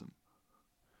colorism.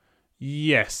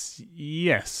 Yes,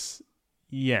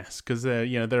 because there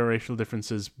are racial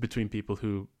differences between people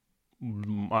who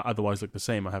otherwise look the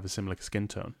same or have a similar skin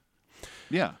tone.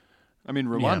 Yeah, I mean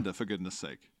Rwanda, for goodness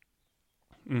sake.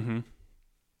 Mm-hmm.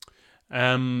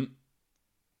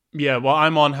 Yeah, well,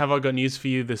 I'm on Have I Got News For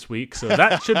You this week, so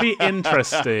that should be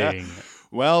interesting.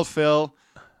 Well, Phil,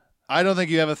 I don't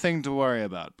think you have a thing to worry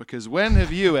about, because when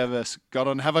have you ever got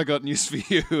on Have I Got News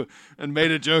For You and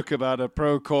made a joke about a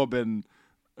pro-Corbyn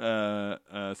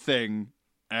thing?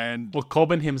 And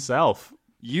Corbyn himself.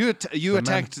 You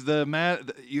attacked the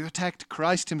man. You attacked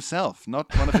Christ himself,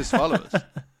 not one of his followers.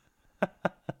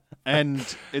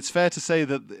 And it's fair to say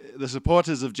that the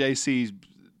supporters of JC,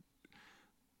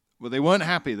 well, they weren't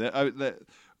happy.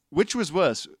 Which was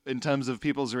worse in terms of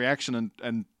people's reaction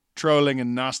and trolling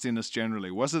and nastiness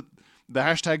generally? Was it the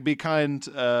hashtag Be Kind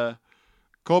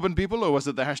Corbyn people, or was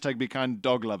it the hashtag Be Kind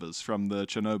dog lovers from the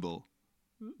Chernobyl?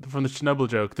 From the Chernobyl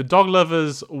joke, the dog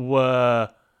lovers were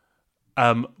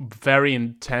very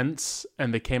intense,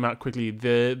 and they came out quickly.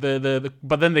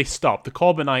 But then they stopped. The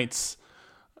Corbynites,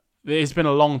 it's been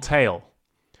a long tail,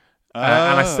 and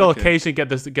I still occasionally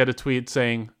get a tweet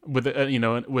saying with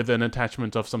an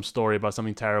attachment of some story about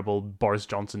something terrible Boris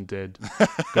Johnson did,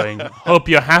 going, "Hope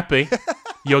you're happy,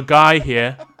 your guy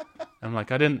here." I'm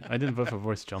like, I didn't vote for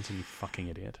Boris Johnson, you fucking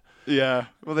idiot. Yeah,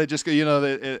 well, they just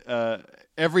go,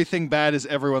 everything bad is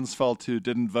everyone's fault who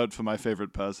didn't vote for my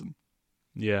favorite person.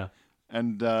 Yeah.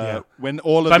 And when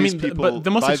all of these people... But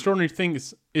the most extraordinary thing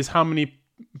is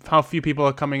how few people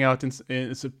are coming out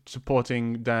in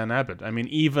supporting Dan Abbott. I mean,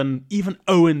 even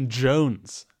Owen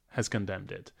Jones has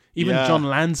condemned it. Even John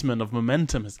Landsman of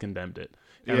Momentum has condemned it.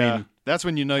 I mean, that's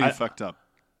when you know you fucked up.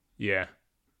 Yeah.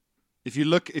 If you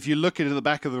look into the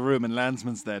back of the room and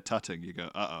Landsman's there tutting, you go,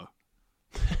 uh-oh.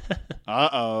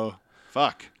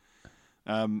 Fuck.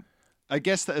 I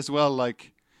guess that as well,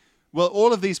 like, well,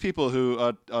 all of these people who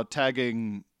are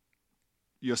tagging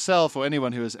yourself or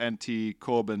anyone who is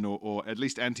anti-Corbyn or at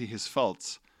least anti his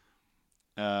faults,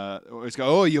 always go,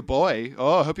 oh, your boy,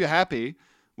 oh, I hope you're happy.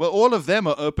 Well, all of them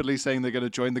are openly saying they're going to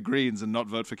join the Greens and not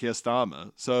vote for Keir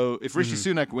Starmer. So if Rishi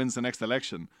Sunak wins the next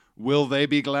election, will they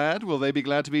be glad? Will they be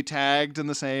glad to be tagged in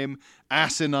the same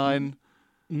asinine...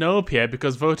 No, Pierre,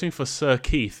 because voting for Sir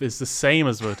Keith is the same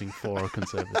as voting for a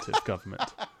Conservative government.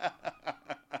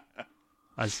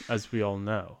 As we all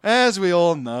know. As we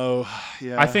all know,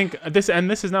 yeah. I think this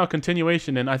is now a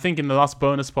continuation. And I think in the last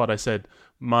bonus pod I said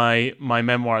my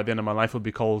memoir at the end of my life would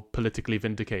be called Politically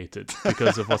Vindicated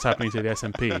because of what's happening to the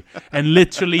SNP. And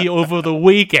literally over the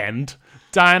weekend,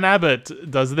 Diane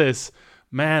Abbott does this.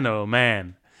 Man, oh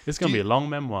man. It's going to be a long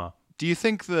memoir. Do you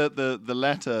think the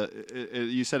letter,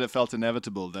 you said it felt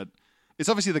inevitable, that it's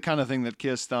obviously the kind of thing that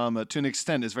Keir Starmer, to an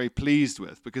extent, is very pleased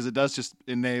with because it does just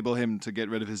enable him to get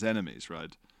rid of his enemies,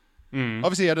 right?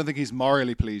 Obviously, I don't think he's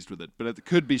morally pleased with it, but it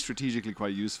could be strategically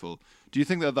quite useful. Do you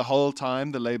think that the whole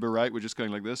time the Labour right were just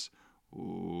going like this? Like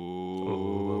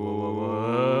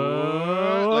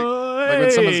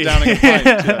when someone's downing a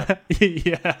pint?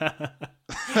 Yeah.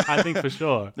 I think for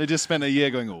sure. They just spent a year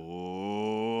going,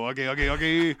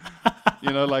 okay.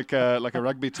 You know, like a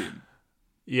rugby team.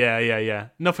 Yeah.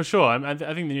 No, for sure. I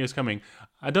think the news is coming.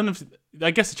 I don't know if...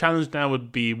 I guess the challenge now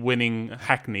would be winning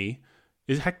Hackney.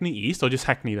 Is Hackney East or just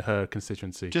Hackney, her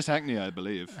constituency? Just Hackney, I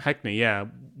believe. Hackney, yeah.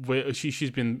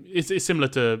 She's been... It's similar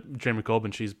to Jeremy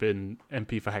Corbyn. She's been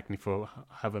MP for Hackney for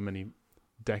however many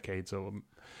decades or...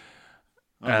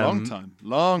 A long time,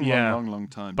 long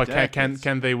time. But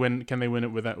can they win? Can they win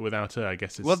it without her? I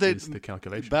guess is the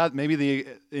calculation. But maybe the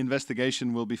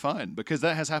investigation will be fine because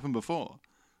that has happened before.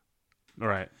 All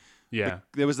right. Yeah.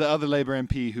 There was the other Labour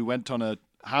MP who went on a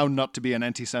how not to be an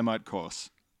anti-Semite course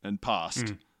and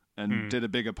passed and did a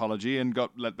big apology and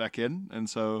got let back in, and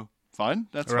so fine,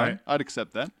 that's right. Fine. I'd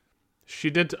accept that. She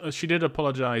did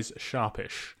apologize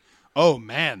sharpish. Oh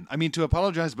man, I mean to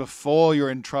apologize before you're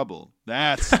in trouble.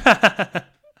 That's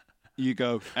you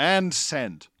go and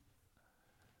send.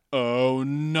 Oh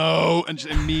no, and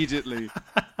just immediately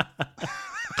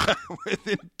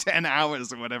within 10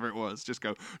 hours or whatever it was, just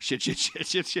go shit.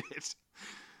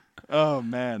 Oh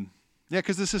man. Yeah,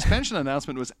 because the suspension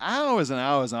announcement was hours and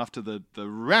hours after the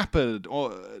rapid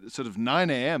or sort of 9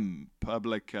 a.m.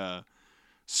 public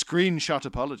screenshot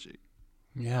apology.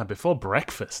 Yeah, before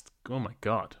breakfast. Oh my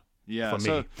god. Yeah,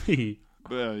 for me.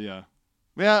 Yeah.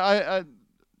 I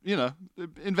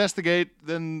investigate.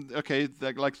 Then okay,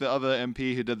 like the other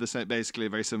MP who did the same, basically a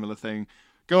very similar thing.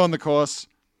 Go on the course.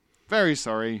 Very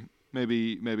sorry.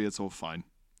 Maybe it's all fine.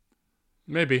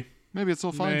 Maybe it's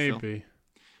all fine. Maybe. Phil.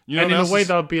 You know, and in a way,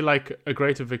 that would be like a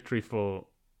greater victory for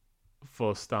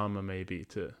Starmer, maybe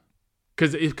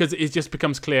because it just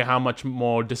becomes clear how much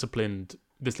more disciplined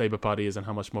this Labour Party is and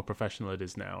how much more professional it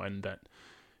is now, and that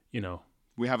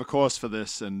we have a course for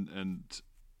this, and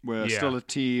we're still a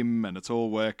team, and it's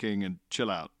all working. And chill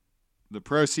out. The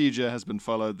procedure has been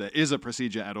followed. There is a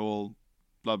procedure at all.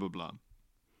 Blah blah blah.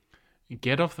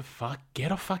 Get off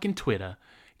fucking Twitter.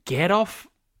 Get off,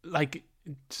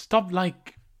 stop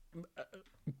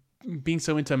being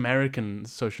so into American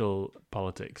social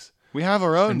politics. We have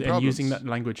our own problems. And using that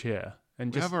language here.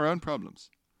 And we have our own problems.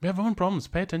 We have our own problems.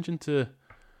 Pay attention to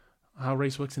how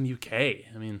race works in the UK.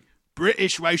 I mean,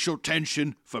 British racial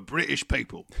tension for British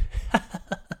people.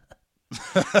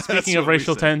 Speaking of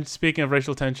racial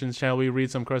tensions, shall we read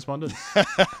some correspondence?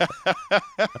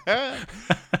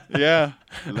 Yeah,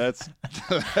 let's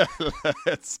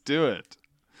do it.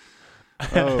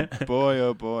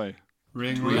 Oh boy.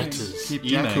 Ring letters, keep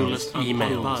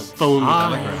emails, phone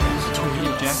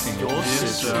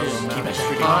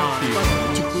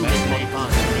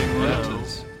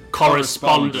letters,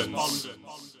 correspondence.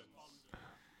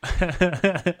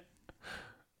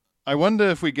 I wonder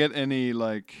if we get any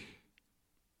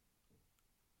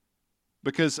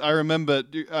because I remember,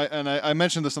 I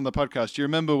mentioned this on the podcast. Do you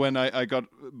remember when I got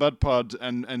BudPod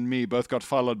and me both got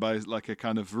followed by a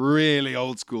kind of really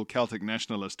old school Celtic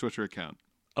nationalist Twitter account?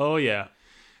 Oh yeah,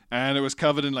 and it was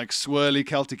covered in swirly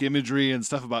Celtic imagery and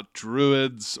stuff about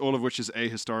druids, all of which is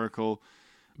ahistorical.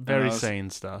 Very sane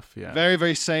stuff. Yeah, very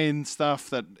very sane stuff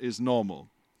that is normal.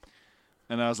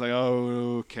 And I was like,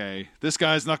 oh, okay, this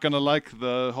guy's not going to like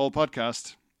the whole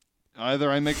podcast.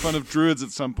 Either I make fun of druids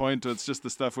at some point, or it's just the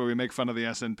stuff where we make fun of the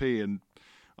SNP and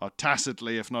are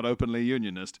tacitly, if not openly,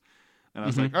 unionist. And I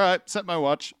was like, all right, set my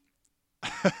watch.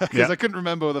 Because I couldn't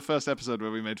remember the first episode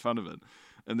where we made fun of it.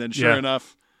 And then sure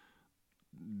enough,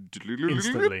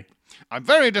 Instantly. I'm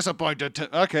very disappointed.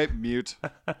 Okay, mute.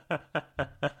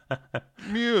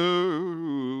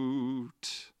 Mute.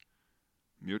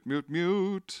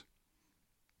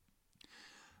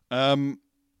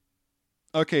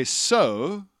 Okay,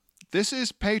 so this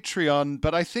is Patreon,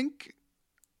 but I think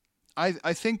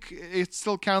it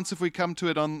still counts if we come to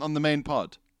it on the main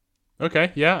pod.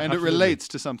 Okay, yeah. And absolutely. it relates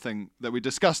to something that we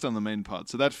discussed on the main pod,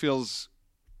 so that feels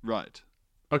right.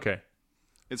 Okay.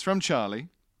 It's from Charlie.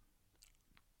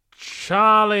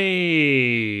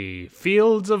 Charlie!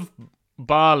 Fields of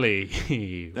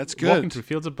barley. That's good. Walking through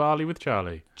fields of barley with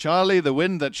Charlie. Charlie, the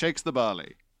wind that shakes the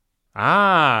barley.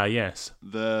 Ah, yes.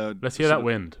 Let's hear that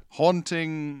wind.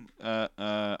 Haunting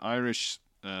Irish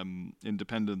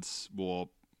independence war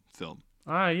film.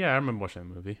 Ah, yeah, I remember watching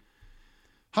that movie.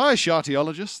 Hi,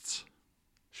 shartiologists.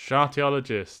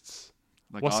 Shartiologists.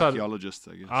 Like What's archaeologists,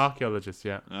 I guess. Archaeologists,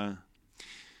 yeah.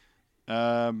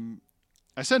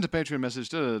 I sent a Patreon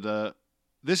message.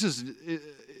 This is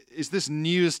this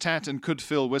news tat and could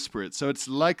Phil whisper it? So it's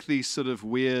like these sort of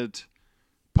weird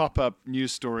pop-up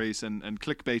news stories and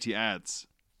clickbaity ads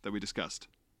that we discussed.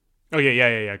 Oh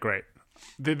yeah, great.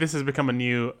 This has become a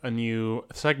new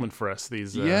segment for us.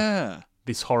 These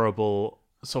horrible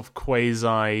sort of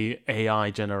quasi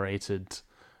AI generated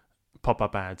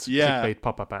pop-up ads. Yeah, clickbait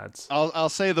pop-up ads. I'll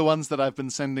say the ones that I've been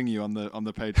sending you on the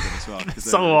Patreon as well.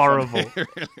 So really horrible.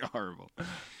 Really horrible.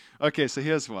 Okay, so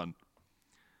here's one.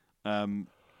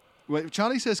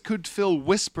 Charlie says, "Could Phil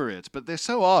whisper it?" But they're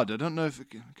so odd. I don't know if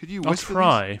could you whisper.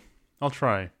 I'll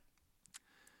try.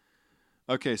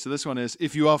 Okay, so this one is: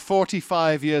 if you are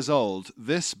 45 years old,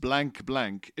 this blank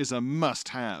blank is a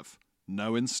must-have.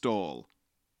 No install.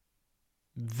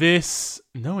 This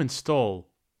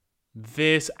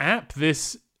app,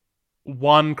 this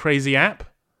one crazy app?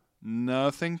 No,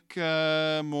 I think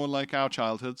more like our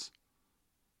childhoods.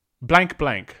 Blank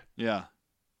blank. Yeah.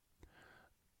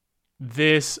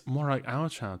 This more like our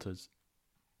childhoods.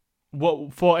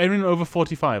 What for everyone over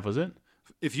 45, was it?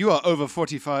 If you are over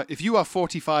 45, if you are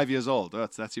 45 years old,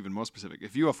 that's even more specific.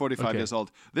 If you are 45 years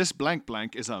old, this blank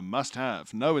blank is a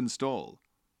must-have. No install.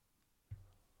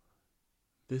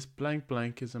 This blank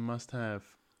blank is a must-have.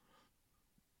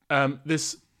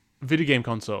 This video game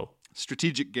console.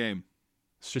 Strategic game.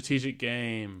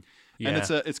 Yeah.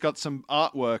 And it's got some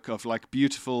artwork of like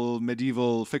beautiful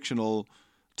medieval fictional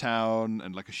town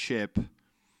and like a ship.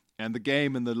 And the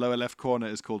game in the lower left corner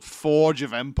is called Forge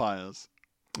of Empires.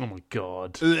 Oh my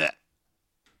god. Ugh.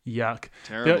 Yuck.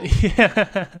 Terrible.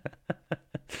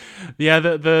 Yeah,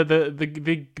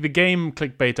 the game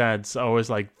clickbait ads are always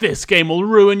like, this game will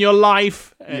ruin your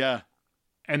life. Yeah.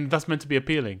 And that's meant to be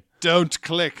appealing. Don't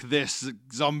click this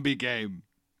zombie game.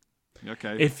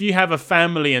 Okay. If you have a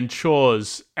family and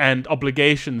chores and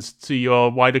obligations to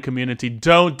your wider community,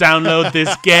 don't download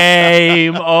this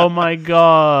game. Oh my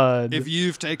god. If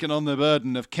you've taken on the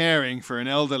burden of caring for an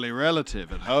elderly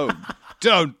relative at home,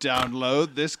 don't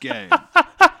download this game.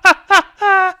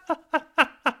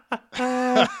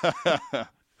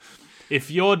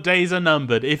 If your days are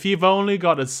numbered, if you've only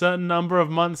got a certain number of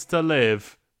months to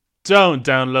live, don't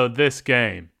download this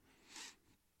game.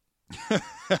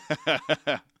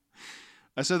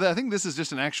 So I think this is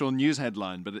just an actual news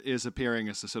headline, but it is appearing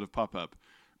as a sort of pop-up.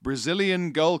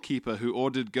 Brazilian goalkeeper who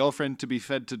ordered girlfriend to be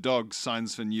fed to dogs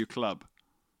signs for new club.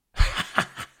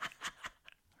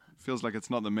 Feels like it's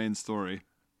not the main story.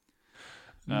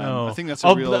 No. I think that's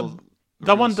a real...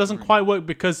 That one doesn't quite work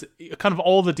because kind of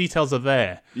all the details are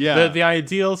there. Yeah. The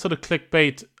ideal sort of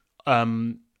clickbait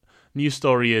news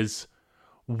story is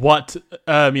what,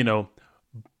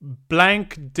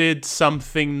 blank did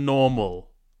something normal.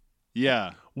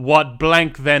 Yeah. What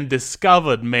blank then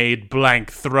discovered made blank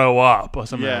throw up or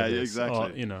something like this. Yeah,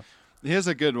 exactly. Or, Here's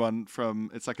a good one from,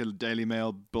 it's like a Daily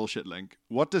Mail bullshit link.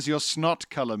 What does your snot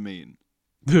color mean?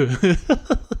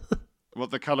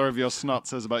 What the color of your snot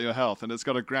says about your health. And it's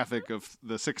got a graphic of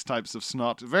the 6 types of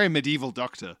snot. Very medieval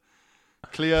doctor.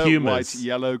 Clear, Humours. white,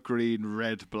 yellow, green,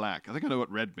 red, black. I think I know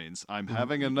what red means. I'm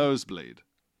having a nosebleed.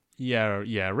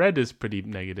 Yeah. Red is pretty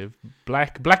negative.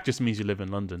 Black just means you live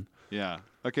in London. Yeah.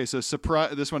 Okay, so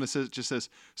this one just says,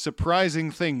 surprising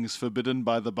things forbidden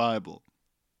by the Bible.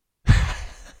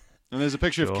 And there's a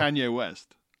picture of Kanye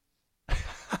West.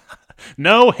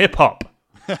 No hip-hop.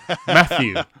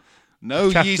 Matthew. No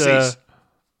Yeezys.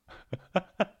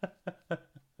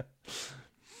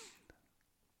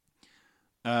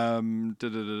 Oh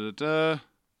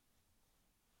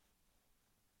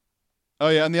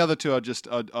yeah, and the other two are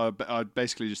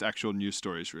basically just actual news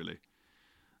stories, really.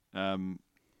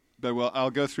 But I'll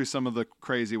go through some of the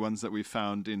crazy ones that we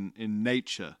found in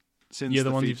Nature since the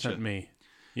ones feature. you sent me.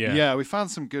 Yeah, we found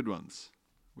some good ones.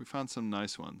 We found some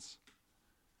nice ones.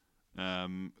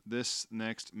 This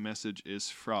next message is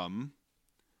from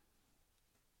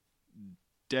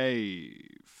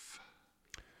Dave.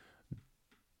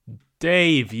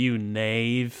 Dave, you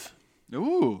knave.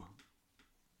 Ooh.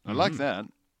 I like that.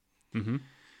 Mm-hmm.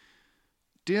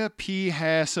 Dear P.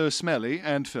 Hair So Smelly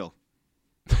and Phil.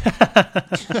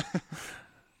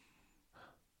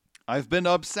 I've been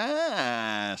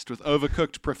obsessed with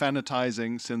overcooked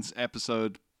profanitizing since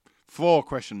episode 4,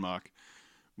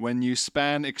 when you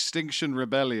span Extinction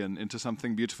Rebellion into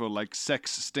something beautiful like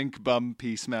sex stink bum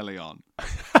pee smelly on.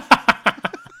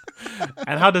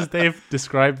 And how does Dave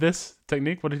describe this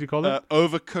technique? What did he call it?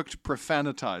 Overcooked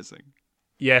profanitizing.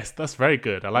 Yes, that's very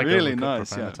good. I like really overcooked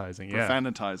nice. profanitizing. Yeah.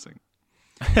 Profanitizing.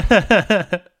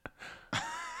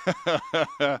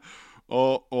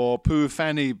 or poo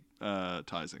fanny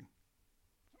tizing.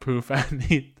 Poo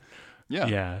fanny.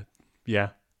 Yeah. Yeah.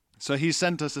 So he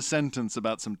sent us a sentence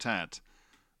about some tat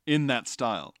in that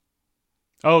style.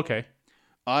 Oh, okay.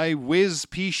 I whiz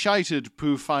pee shited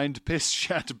poo find piss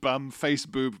shat bum face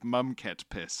boob mumket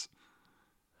piss.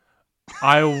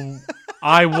 I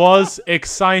was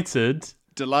excited.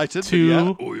 Delighted. To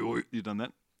yeah. Oi, you done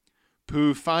that?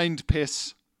 Poo find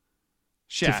piss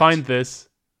shat. To find this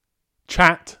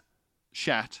chat.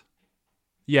 Shat.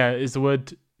 Yeah, is the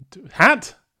word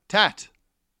hat? Tat.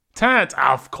 Tat,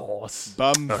 of course.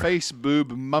 Bum face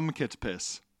boob mumket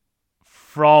piss.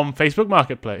 From Facebook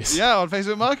Marketplace. Yeah, on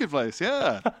Facebook Marketplace,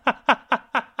 yeah.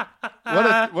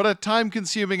 What a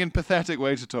time-consuming and pathetic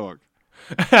way to talk.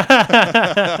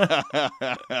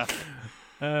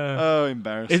 Oh,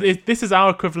 embarrassing. This is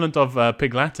our equivalent of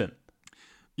Pig Latin.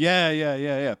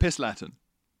 Yeah. Piss Latin.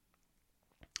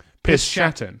 Piss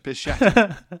Shatin. Piss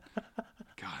Shatin.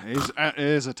 God, it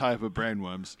is a type of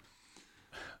brainworms.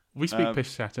 We speak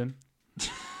Piss Shatin.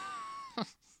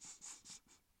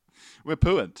 We're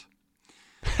pooant.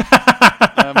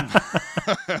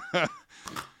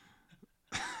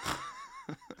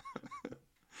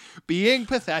 Being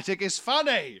pathetic is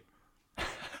funny.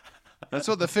 That's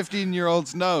what the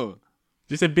 15-year-olds know.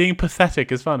 You said being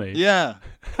pathetic is funny? Yeah.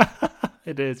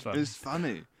 It is funny. It's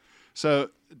funny. So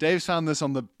Dave's found this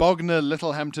on the Bognor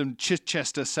Littlehampton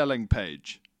Chichester selling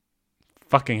page.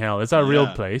 Fucking hell. Is that a real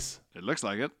place? It looks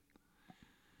like it.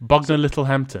 Bognor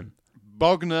Littlehampton.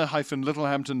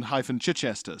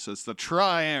 Bognor-Littlehampton-Chichester. So it's the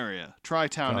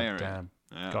tri-town area. Damn.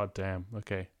 Yeah. God damn.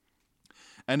 Okay.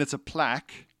 And it's a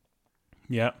plaque.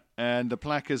 Yeah. And the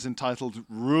plaque is entitled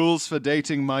Rules for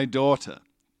Dating My Daughter.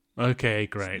 Okay,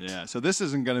 great. Yeah, so this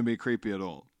isn't going to be creepy at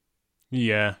all.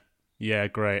 Yeah. Yeah,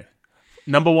 great.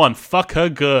 Number 1, fuck her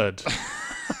good.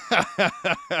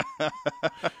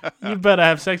 You better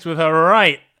have sex with her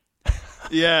right.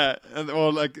 Yeah,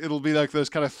 or like it'll be like those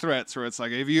kind of threats where it's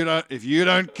like if you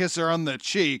don't kiss her on the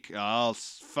cheek, I'll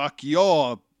fuck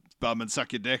your bum and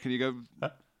suck your dick. And you go,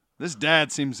 this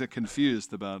dad seems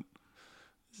confused about.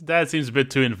 His dad seems a bit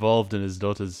too involved in his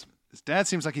daughter's. His dad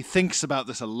seems like he thinks about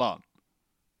this a lot.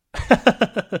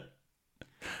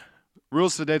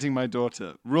 Rules for dating my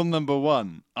daughter. Rule number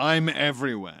 1: I'm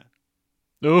everywhere.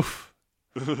 Oof.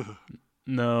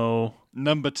 No.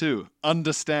 Number 2: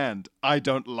 understand. I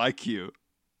don't like you.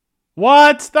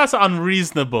 What? That's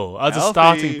unreasonable as a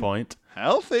starting point.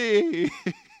 Healthy.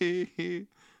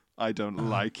 I don't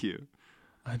like you.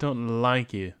 I don't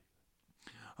like you.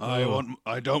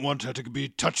 I don't want her to be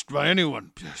touched by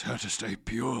anyone. Just her to stay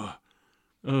pure.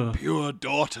 Pure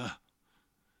daughter.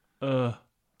 Rule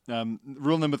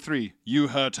number 3: you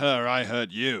hurt her, I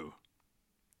hurt you.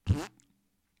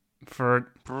 Furt.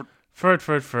 Rule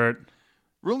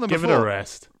number 4. Give it a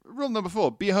rest. Rule number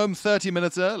 4: be home 30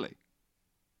 minutes early.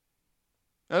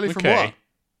 Early from Okay. what?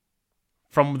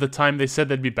 From the time they said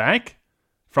they'd be back?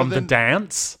 From the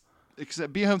dance?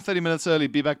 Except be home 30 minutes early,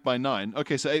 be back by 9.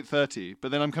 Okay, so 8:30.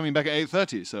 But then I'm coming back at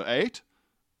 8:30, so 8?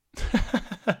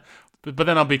 But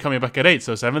then I'll be coming back at 8,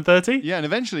 so 7:30? Yeah, and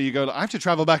eventually you go, I have to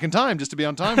travel back in time just to be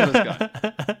on time with this guy.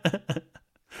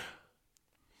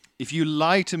 If you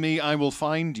lie to me, I will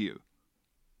find you.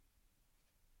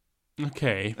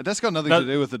 Okay. That's got nothing to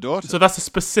do with the daughter. So that's a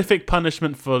specific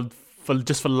punishment for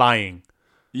lying.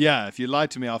 Yeah, if you lie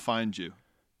to me, I'll find you.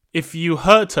 If you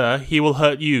hurt her, he will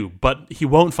hurt you, but he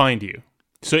won't find you.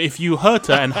 So if you hurt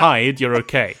her and hide, you're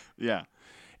okay. Yeah.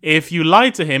 If you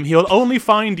lie to him, he'll only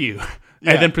find you.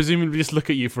 Yeah. And then presumably just look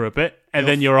at you for a bit, and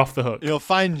then you're off the hook. He'll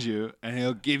find you, and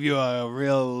he'll give you a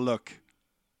real look.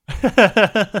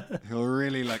 He'll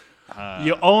really like...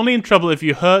 You're only in trouble if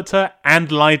you hurt her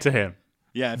and lie to him.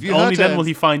 Yeah, if you only hurt her then will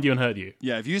he find you and hurt you.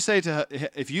 Yeah, if you say to her...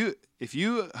 If you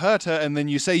hurt her and then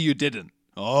you say you didn't.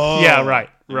 Oh. Yeah, right.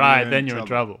 Then you're in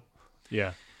trouble.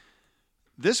 Yeah.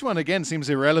 This one, again, seems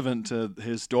irrelevant to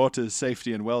his daughter's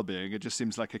safety and well-being. It just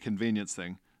seems like a convenience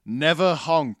thing. Never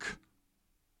honk.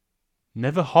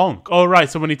 Never honk. Oh, right.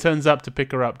 So when he turns up to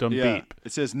pick her up, don't beep.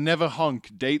 It says, never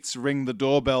honk. Dates ring the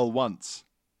doorbell once.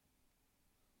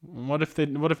 What if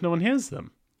no one hears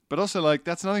them? But also, like,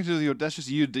 that's nothing to do with your... That's just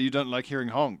you don't like hearing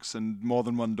honks and more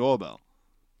than one doorbell.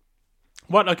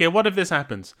 What if this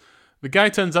happens? The guy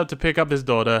turns up to pick up his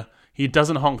daughter. He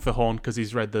doesn't honk the horn because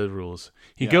he's read the rules.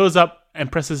 He goes up and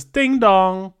presses ding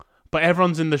dong, but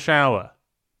everyone's in the shower.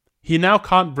 He now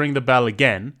can't ring the bell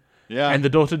again, and the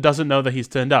daughter doesn't know that he's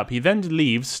turned up. He then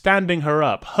leaves, standing her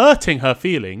up, hurting her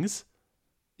feelings.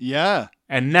 Yeah.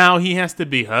 And now he has to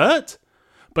be hurt?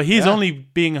 But he's only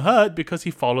being hurt because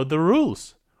he followed the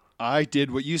rules. I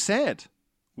did what you said.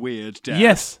 Weird dad.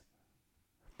 Yes.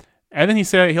 And then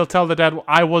he'll tell the dad,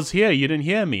 I was here, you didn't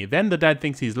hear me. Then the dad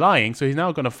thinks he's lying, so he's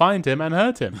now going to find him and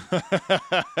hurt him.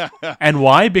 And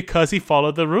why? Because he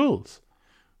followed the rules.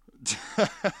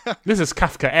 This is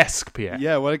Kafkaesque, Pierre.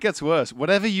 Yeah, well, it gets worse.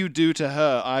 Whatever you do to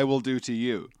her, I will do to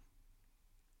you.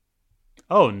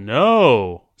 Oh,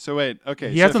 no. So wait,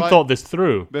 okay. He hasn't thought this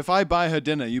through. But if I buy her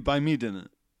dinner, you buy me dinner.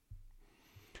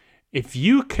 If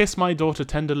you kiss my daughter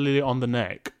tenderly on the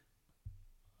neck,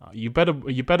 you better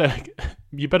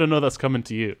know that's coming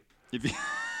to you.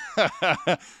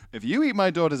 If you eat my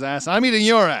daughter's ass, I'm eating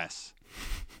your ass.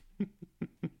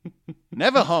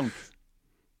 Never honk.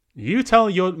 You tell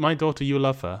my daughter you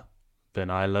love her, then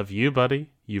I love you,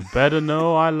 buddy. You better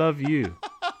know I love you.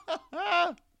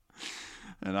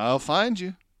 And I'll find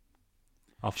you.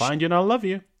 I'll find you and I'll love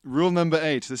you. Rule number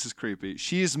 8. This is creepy.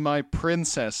 She's my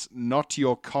princess, not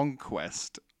your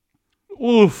conquest.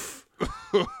 Oof.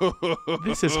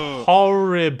 This is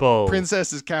horrible.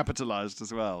 Princess is capitalized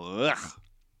as well. Ugh.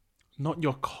 Not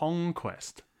your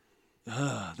conquest.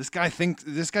 This guy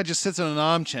just sits in an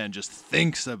armchair and just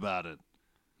thinks about it.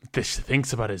 This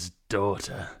thinks about his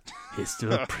daughter. His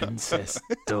little princess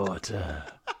daughter.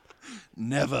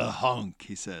 Never honk,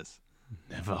 he says.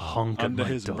 Never honk under at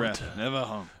my his daughter. breath. Never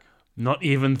honk. Not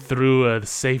even through the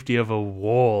safety of a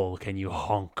wall can you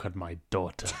honk at my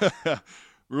daughter.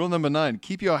 Rule number 9.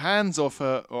 Keep your hands off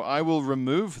her or I will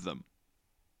remove them.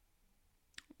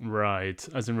 Right.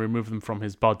 As in remove them from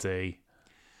his body.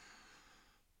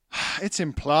 It's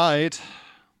implied.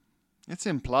 It's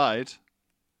implied.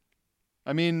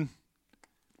 I mean...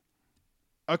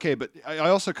 Okay, but I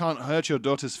also can't hurt your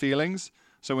daughter's feelings.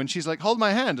 So when she's like, hold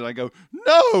my hand, and I go,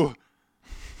 no!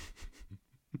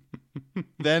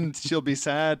 Then she'll be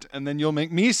sad, and then you'll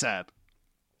make me sad.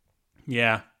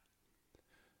 Yeah.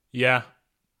 Yeah.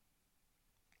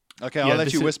 Okay, I'll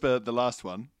let you whisper the last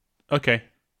one. Okay.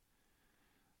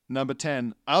 Number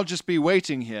 10. I'll just be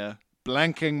waiting here,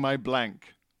 blanking my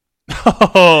blank.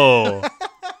 Oh!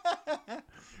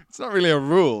 It's not really a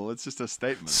rule, it's just a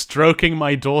statement. Stroking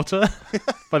my daughter,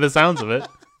 by the sounds of it.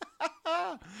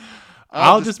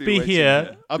 I'll just be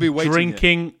here. I'll be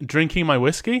waiting drinking my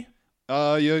whiskey.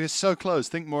 You're so close.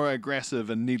 Think more aggressive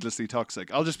and needlessly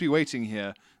toxic. I'll just be waiting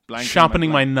here, sharpening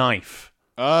my knife.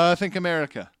 Think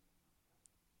America.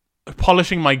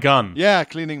 Polishing my gun. Yeah,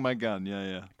 cleaning my gun.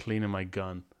 Yeah. Cleaning my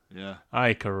gun. Yeah.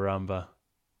 Ay caramba.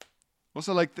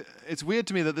 Also, like, it's weird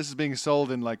to me that this is being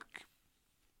sold in, like,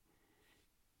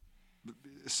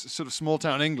 sort of small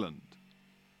town England.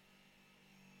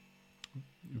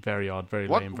 Very odd, very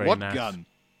lame, very naff. What gun?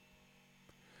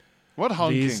 What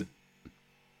honking?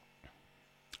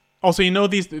 Also, you know,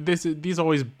 these are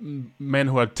always men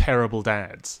who are terrible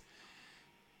dads.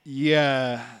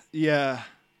 Yeah.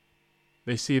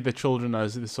 They see the children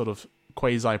as this sort of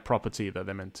quasi-property that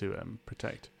they're meant to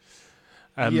protect.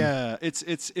 Yeah,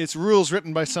 it's rules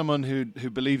written by someone who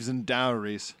believes in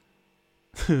dowries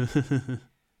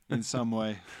in some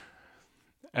way.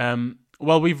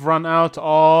 Well, we've run out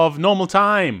of normal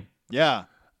time. Yeah.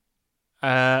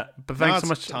 But thanks so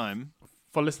much time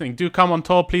for listening. Do come on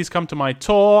tour. Please come to my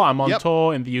tour. I'm on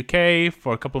tour in the UK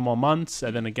for a couple more months,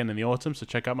 and then again in the autumn. So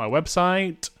check out my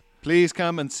website. Please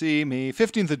come and see me.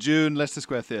 15th of June, Leicester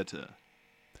Square Theatre.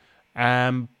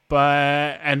 And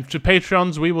to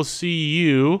Patreons, we will see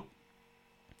you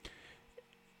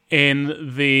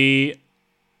in the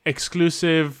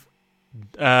exclusive.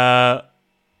 Where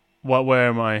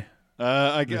am I?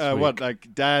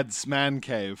 Like Dad's man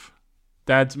cave.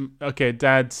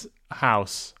 Dad's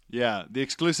house. Yeah, the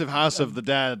exclusive house of the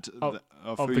dad of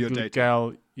who you're dating.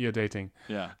 Girl you're dating.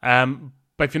 Yeah.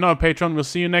 But if you're not a patron, we'll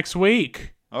see you next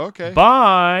week. Okay.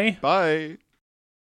 Bye. Bye.